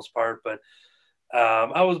the most part. But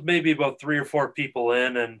I was maybe about 3 or 4 people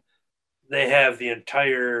in, and they have the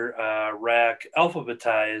entire rack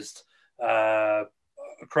alphabetized uh,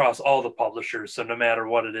 across all the publishers. So no matter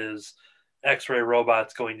what it is, X-Ray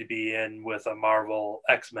Robot's going to be in with a Marvel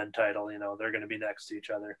X-Men title. They're going to be next to each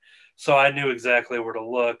other. So I knew exactly where to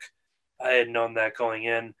look. I had known that going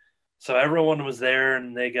in. So everyone was there,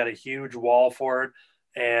 and they got a huge wall for it.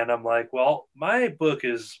 And I'm like, well, my book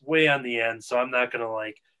is way on the end, so I'm not going to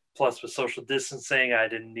like, plus with social distancing, I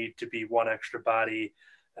didn't need to be one extra body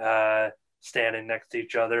uh, standing next to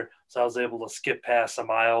each other. So I was able to skip past some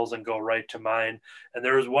aisles and go right to mine. And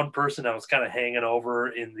there was one person that was kind of hanging over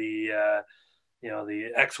in the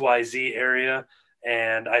XYZ area.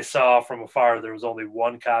 And I saw from afar there was only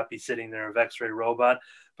one copy sitting there of X-Ray Robot.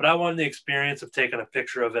 But I wanted the experience of taking a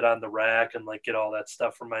picture of it on the rack and like get all that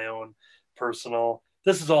stuff for my own personal.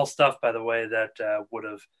 This is all stuff, by the way, that would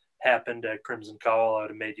have happened at Crimson Cowl. I would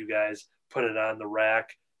have made you guys put it on the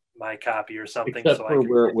rack, my copy or something. Except so for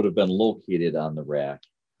where it would have been located on the rack,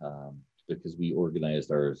 because we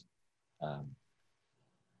organized ours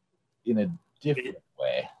in a different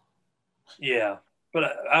way. Yeah,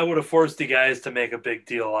 but I would have forced you guys to make a big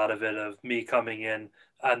deal out of it, of me coming in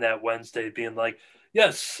on that Wednesday being like,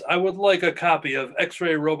 yes, I would like a copy of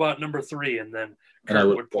X-Ray Robot number 3. And then And I Kurt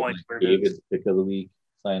would would put point my where it David's is. pick of the week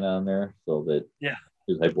sign on there so that Yeah.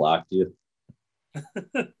 because I blocked you.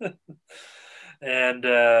 And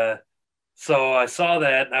so I saw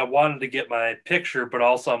that and I wanted to get my picture, but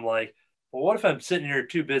also I'm like, well, what if I'm sitting here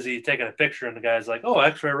too busy taking a picture and the guy's like, oh,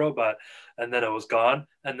 X-Ray Robot. And then it was gone.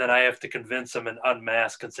 And then I have to convince him and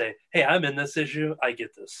unmask and say, hey, I'm in this issue. I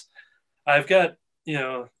get this. I've got,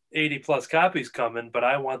 80 plus copies coming, but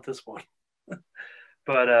I want this one.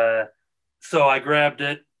 But so I grabbed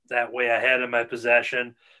it. That way I had it in my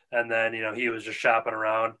possession. And then, he was just shopping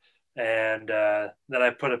around. And then I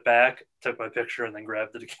put it back, took my picture, and then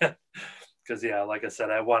grabbed it again. Because, yeah, like I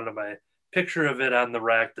said, I wanted my picture of it on the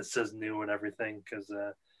rack that says new and everything. Because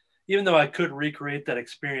even though I could recreate that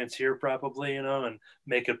experience here probably, and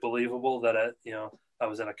make it believable that I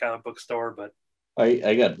was in a comic book store, but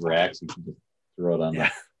I got racks. You can just throw it on yeah.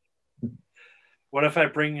 What if I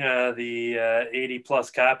bring the 80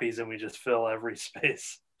 plus copies and we just fill every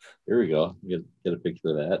space? There we go. Get a picture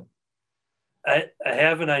of that. I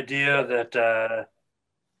have an idea that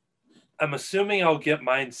I'm assuming I'll get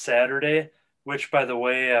mine Saturday, which, by the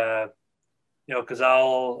way, because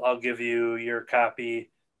I'll give you your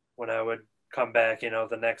copy when I would come back,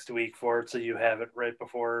 the next week for it, so you have it right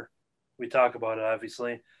before we talk about it,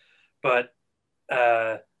 obviously. But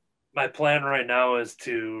my plan right now is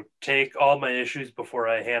to take all my issues before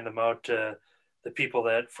I hand them out to the people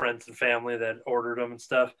friends and family that ordered them and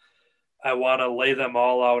stuff. I want to lay them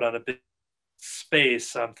all out on a big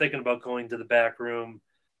space. I'm thinking about going to the back room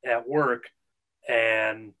at work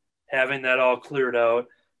and having that all cleared out.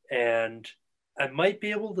 And I might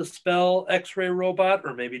be able to spell X-Ray Robot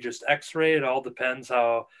or maybe just X-Ray. It all depends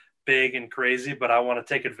how big and crazy, but I want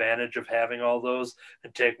to take advantage of having all those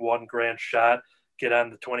and take one grand shot, get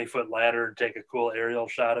on the 20-foot ladder and take a cool aerial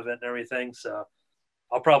shot of it and everything. So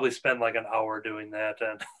I'll probably spend like an hour doing that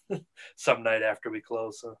and some night after we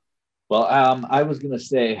close. So. Well, I was going to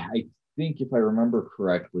say, I think if I remember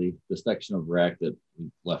correctly, the section of rack that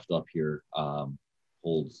we left up here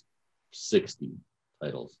holds 60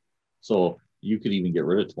 titles. So you could even get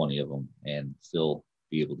rid of 20 of them and still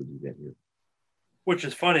be able to do that here. Which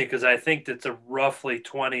is funny because I think that's a roughly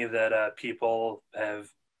 20 that people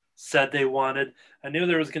have said they wanted. I knew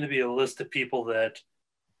there was going to be a list of people that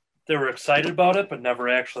they were excited about it, but never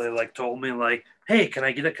actually like told me like, hey, can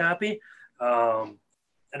I get a copy?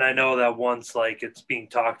 And I know that once like it's being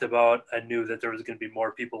talked about, I knew that there was going to be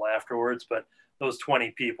more people afterwards. But those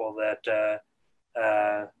 20 people that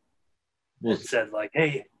Well, that said like,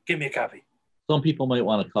 hey, give me a copy. some people might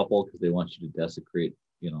want a couple because they want you to desecrate,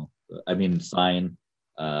 sign.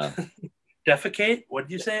 Uh, Defecate? What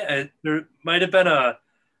did you say? There might have been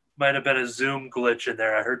a Zoom glitch in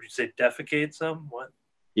there. I heard you say defecate. Some what?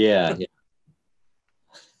 yeah, yeah.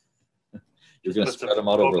 You're Just going to put some spread them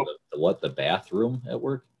out over Cocoa, the bathroom at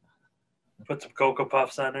work? put some Cocoa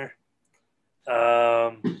Puffs on there.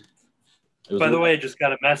 It was By the weird. way, I just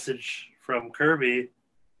got a message from Kirby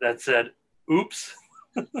that said, "Oops,"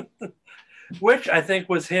 which I think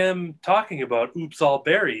was him talking about "Oops All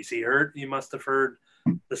Berries." He must have heard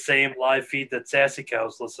the same live feed that Sassy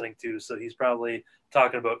Cow's listening to, so he's probably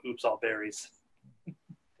talking about "Oops All Berries."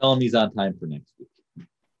 Tell him he's on time for next week.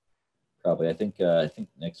 Probably. I think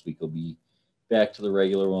next week will be back to the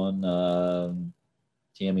regular one.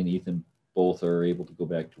 Tammy and Ethan both are able to go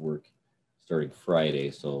back to work starting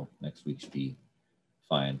Friday, so next week should be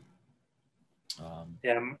fine.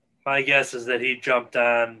 Yeah, my guess is that he jumped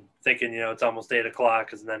on thinking, it's almost 8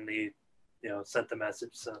 o'clock, and then he, sent the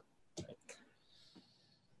message. So,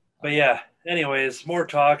 but yeah. Anyways, more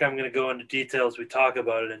talk. I'm going to go into details. We talk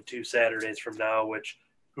about it in 2 Saturdays from now, which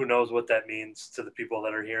who knows what that means to the people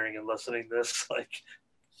that are hearing and listening to this. Like,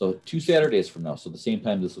 so 2 Saturdays from now, so the same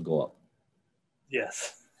time this will go up.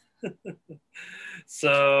 yes.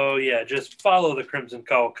 So yeah, just follow the Crimson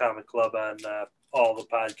Call Comic Club on all the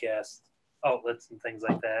podcast outlets and things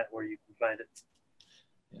like that where you can find it.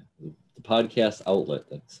 Yeah, the podcast outlet.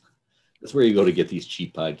 That's where you go to get these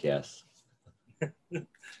cheap podcasts.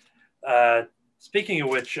 Speaking of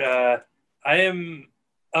which, I am.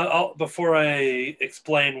 Before I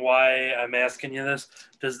explain why I'm asking you this,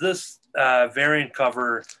 does this variant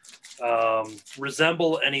cover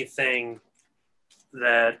resemble anything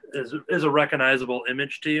that is a recognizable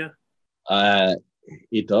image to you?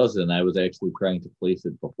 It does, and I was actually trying to place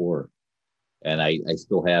it before, and I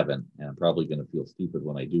still haven't, and I'm probably going to feel stupid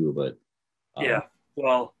when I do, but Yeah.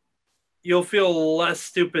 Well, you'll feel less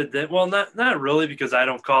stupid than not really, because I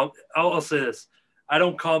don't call. I'll say this: I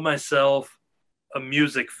don't call myself a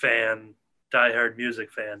music fan, diehard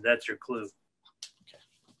music fan. That's your clue.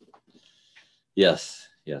 yes,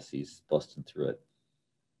 he's busting through it.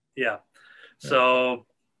 Yeah. So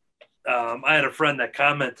I had a friend that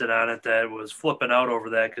commented on it that was flipping out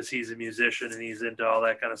over that because he's a musician and he's into all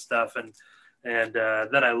that kind of stuff. And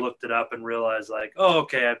then I looked it up and realized like, oh,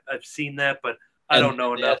 okay, I've seen that, but I don't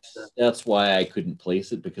know enough. That's why I couldn't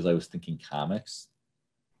place it, because I was thinking comics.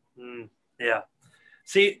 Yeah.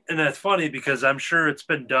 See, and that's funny because I'm sure it's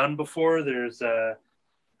been done before. There's I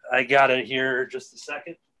got it here just a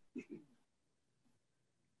second.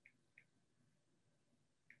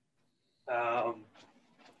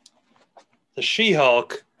 The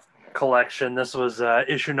She-Hulk collection. This was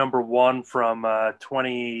issue number 1 from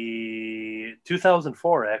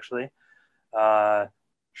 2004, actually.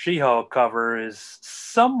 She-Hulk cover is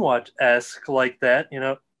somewhat esque like that.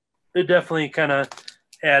 It definitely kind of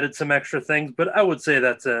added some extra things, but I would say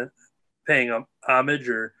that's a paying homage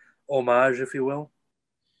or homage, if you will.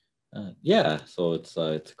 Yeah, so it's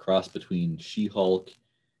a cross between She-Hulk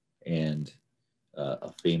and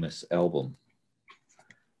a famous album.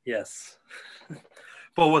 Yes.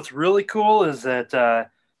 But what's really cool is that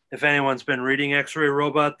if anyone's been reading X-Ray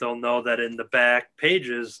Robot, they'll know that in the back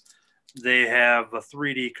pages, they have a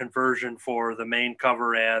 3D conversion for the main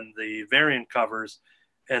cover and the variant covers.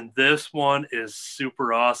 And this one is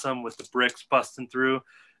super awesome with the bricks busting through,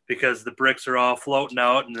 because the bricks are all floating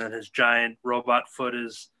out and then his giant robot foot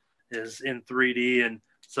is in 3D. And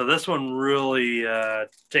so this one really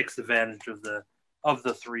takes advantage of the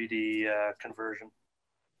 3D conversion.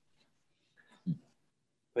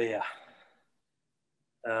 But yeah,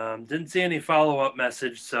 didn't see any follow-up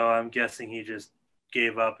message, so I'm guessing he just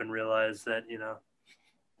gave up and realized that,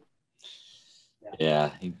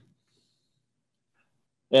 Yeah,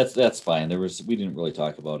 that's fine. We didn't really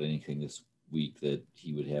talk about anything this week that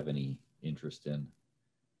he would have any interest in.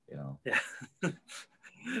 Yeah.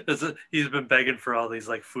 He's been begging for all these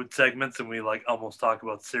like food segments, and we like almost talk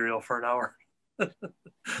about cereal for an hour.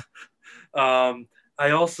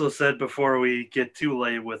 I also said before we get too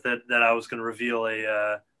late with it that I was going to reveal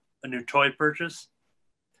a new toy purchase.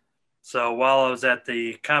 So while I was at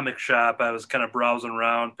the comic shop, I was kind of browsing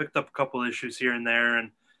around, picked up a couple issues here and there, and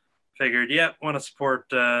figured, want to support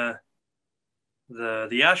the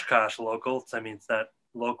Oshkosh local. I mean, it's not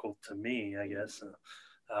local to me, I guess.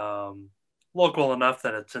 local enough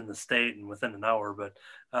that it's in the state and within an hour. But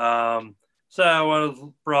so I was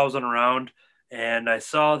browsing around and I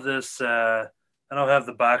saw this. I don't have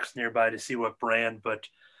the box nearby to see what brand, but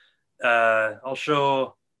I'll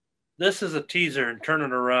show. This is a teaser and turn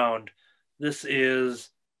it around. This is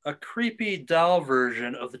a creepy doll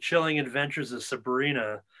version of the Chilling Adventures of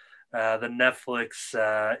Sabrina, the Netflix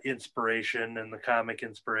inspiration and the comic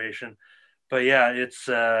inspiration. But yeah, it's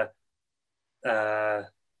uh,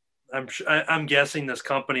 I'm guessing this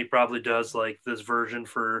company probably does like this version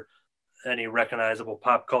for any recognizable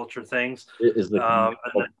pop culture things. Is the company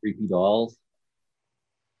And called then, Creepy Dolls?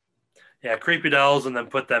 yeah, creepy dolls, and then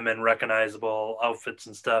put them in recognizable outfits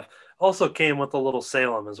and stuff. Also came with a little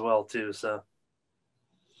Salem as well too. So,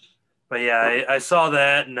 but yeah, I saw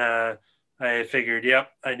that and I figured,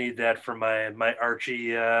 yep, I need that for my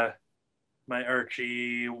Archie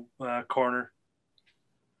corner.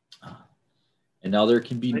 And now there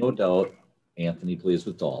can be no doubt Anthony plays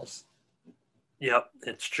with dolls. Yep,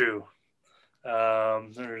 it's true.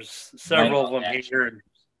 There's several of them here.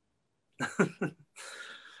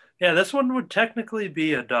 Yeah, this one would technically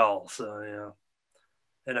be a doll. So yeah,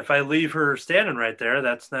 and if I leave her standing right there,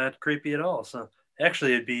 that's not creepy at all. So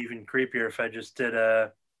actually, it'd be even creepier if I just did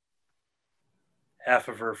half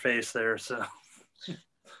of her face there. So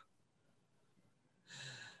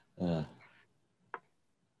Uh,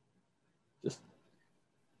 just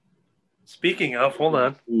speaking of, hold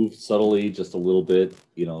on. move subtly just a little bit,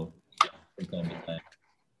 you know, from time to time.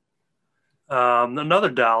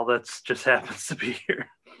 Another doll that's just happens to be here.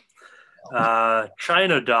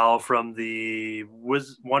 China doll from the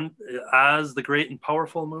Oz the Great and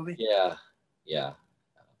Powerful movie. Yeah, yeah.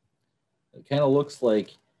 It kind of looks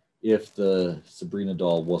like if the Sabrina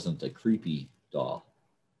doll wasn't a creepy doll.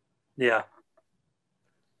 Yeah.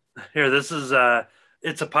 Here, this is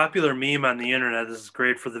it's a popular meme on the internet. This is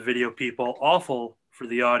great for the video people, awful for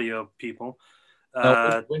the audio people.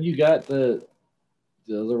 Now, when you got the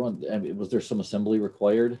other one, I mean, was there some assembly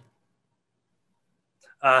required?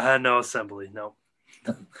 No assembly, no.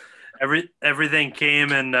 Everything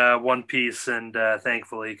came in one piece, and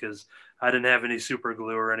thankfully, because I didn't have any super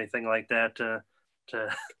glue or anything like that to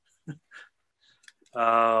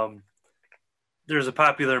there's a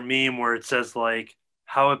popular meme where it says like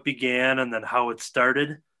how it began and then how it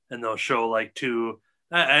started, and they'll show like two.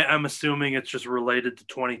 I'm assuming it's just related to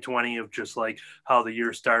 2020 of just like how the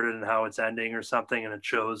year started and how it's ending or something, and it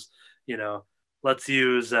shows, you know, let's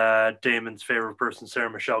use Damon's favorite person, Sarah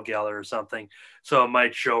Michelle Gellar or something. So it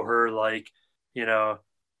might show her like, you know,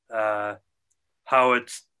 uh, how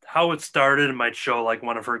it started. It might show like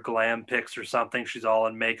one of her glam pics or something. She's all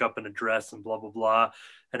in makeup and a dress and blah blah blah.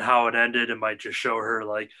 And how it ended, it might just show her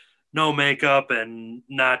like no makeup and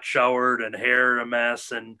not showered and hair a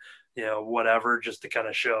mess and whatever, just to kind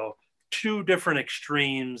of show two different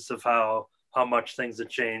extremes of how much things have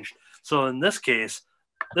changed. So in this case,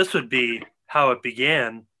 this would be how it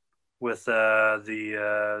began with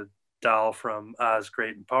the doll from Oz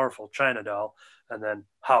Great and Powerful, China doll, and then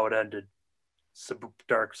how it ended,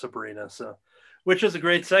 Dark Sabrina. So, which is a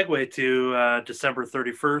great segue to December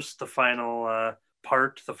 31st, the final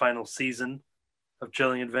the final season of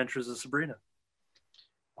Chilling Adventures of Sabrina.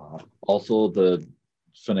 Also, the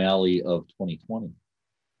finale of 2020.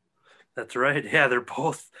 That's right. Yeah, they're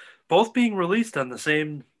both being released on the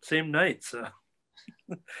same night. So,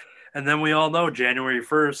 and then we all know January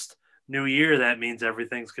 1st, new year. That means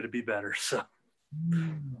everything's going to be better. So,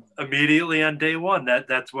 immediately on day one,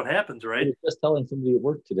 that's what happens, right? I was just telling somebody at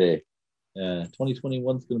work today,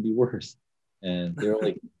 2021 is going to be worse, and they're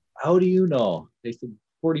like, "How do you know?" They said,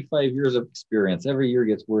 45 years of experience. Every year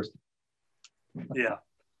gets worse. Yeah.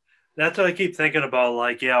 That's what I keep thinking about.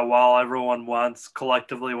 Like, yeah, while everyone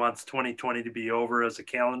collectively wants 2020 to be over as a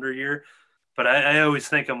calendar year, but I always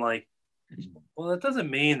think, I'm like, well, that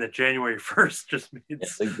doesn't mean that January 1st just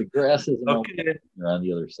means the grass isn't okay. on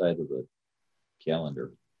the other side of the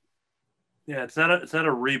calendar. Yeah, it's not a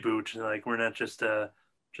reboot. Like, we're not just a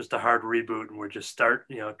hard reboot and we're just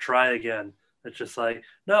try again. It's just like,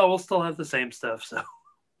 no, we'll still have the same stuff. So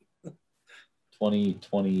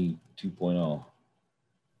 2020 2.0.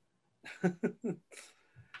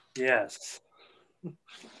 Yes.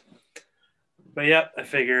 But yeah, I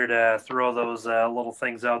figured throw those little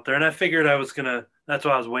things out there, and I figured that's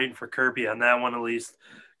why I was waiting for Kirby on that one, at least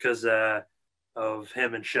because of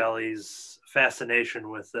him and Shelley's fascination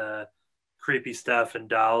with creepy stuff and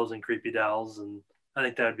dolls and creepy dolls, and I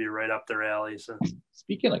think that would be right up their alley. So,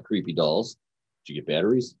 speaking of creepy dolls, did you get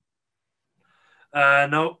batteries?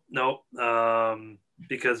 Nope.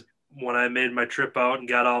 Because when I made my trip out and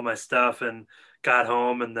got all my stuff and got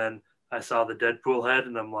home, and then I saw the Deadpool head,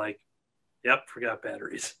 and I'm like, Yep, forgot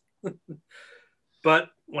batteries. But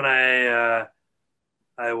when I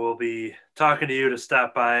will be talking to you to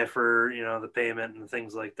stop by for the payment and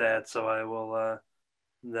things like that. So I will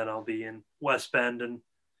then I'll be in West Bend and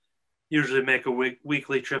usually make a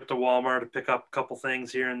weekly trip to Walmart to pick up a couple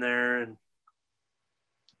things here and there, and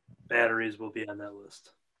batteries will be on that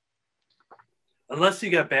list. Unless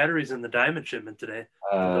you got batteries in the diamond shipment today.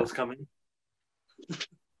 Are those coming?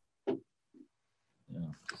 Yeah.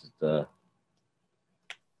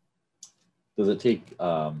 Does it take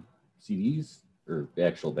CDs or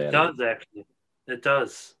actual batteries? It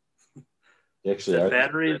does. Actually, the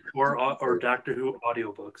batteries or Doctor Who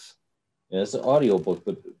audiobooks. Yeah, it's an audiobook,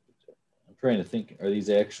 but I'm trying to think, are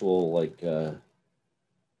these actual like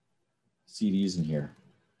CDs in here?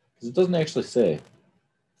 Because it doesn't actually say,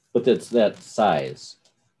 but it's that size.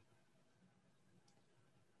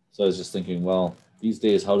 So I was just thinking, well, these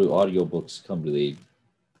days, how do audiobooks come? Do they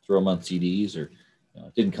throw them on CDs, or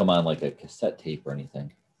it didn't come on like a cassette tape or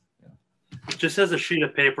anything? It just has a sheet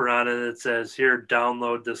of paper on it that says, "Here,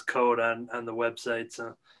 download this code on the website."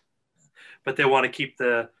 So, but they want to keep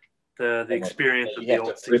the experience of the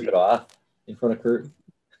old CD. Rip it off in front of Kurt.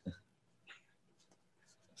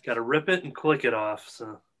 It's got to rip it and click it off.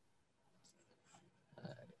 So,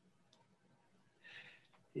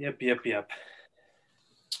 yep.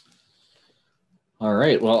 All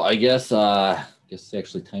right. Well, I guess it's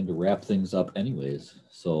actually time to wrap things up, anyways.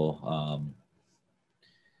 So,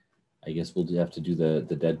 I guess we'll have to do the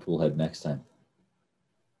Deadpool head next time.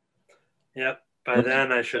 Yep. By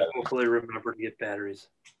then, I should hopefully remember to get batteries.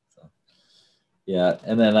 So, yeah,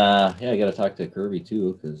 and then I got to talk to Kirby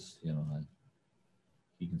too, because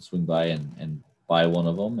he can swing by and buy one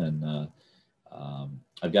of them, and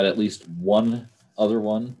I've got at least one other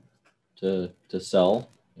one to sell.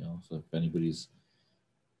 So if anybody's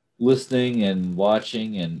listening and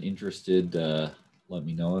watching and interested, let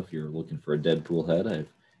me know if you're looking for a Deadpool head.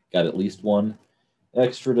 I've got at least one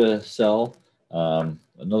extra to sell.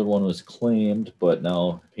 Another one was claimed, but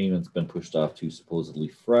now payment's been pushed off to supposedly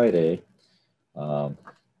Friday. I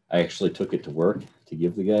actually took it to work to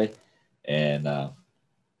give the guy, and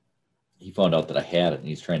he found out that I had it, and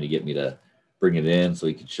he's trying to get me to bring it in so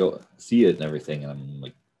he could see it and everything. And I'm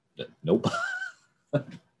like, nope.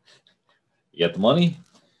 You got the money?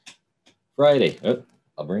 Friday.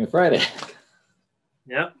 I'll bring it Friday.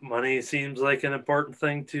 Yep, money seems like an important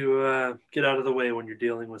thing to get out of the way when you're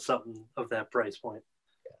dealing with something of that price point.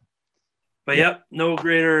 But yep, no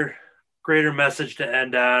greater message to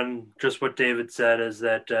end on. Just what David said is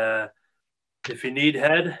that if you need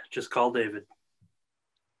head, just call David.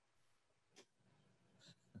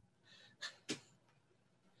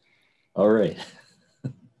 All right.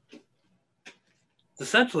 It's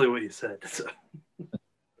essentially what you said.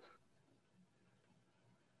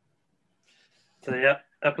 So yeah,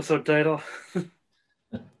 episode title.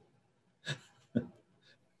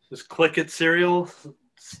 Just click it cereal.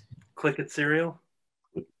 Click it cereal.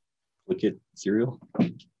 Click it cereal.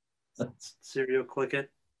 Cereal click it.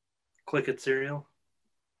 Click it cereal.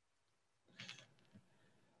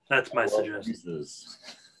 That's my suggestion. Reese's.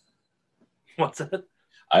 What's that?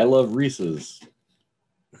 I love Reese's.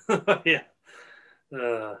 Yeah.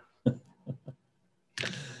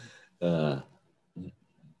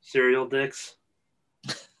 Cereal dicks.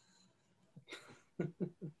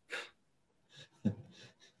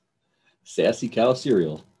 Sassy cow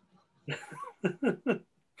cereal.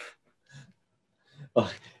 Oh,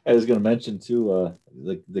 I was going to mention too,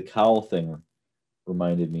 the cow thing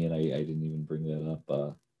reminded me, and I didn't even bring that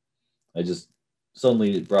up. I just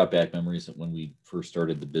suddenly brought back memories of when we first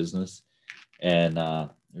started the business, and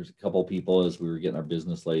there's a couple people as we were getting our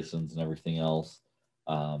business license and everything else,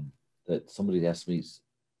 that somebody asked me,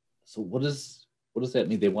 so what does that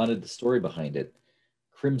mean? They wanted the story behind it.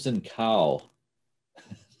 Crimson Cow.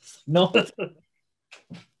 No.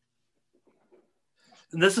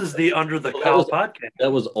 This is the Under the Cow podcast.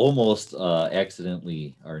 That was almost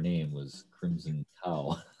accidentally our name was Crimson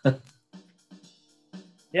Cow.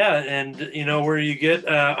 Yeah, and where you get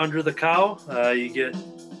Under the Cow, you get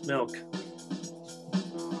milk.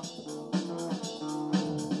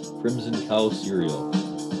 Crimson Cow cereal.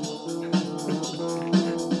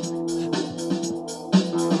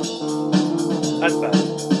 That's bad.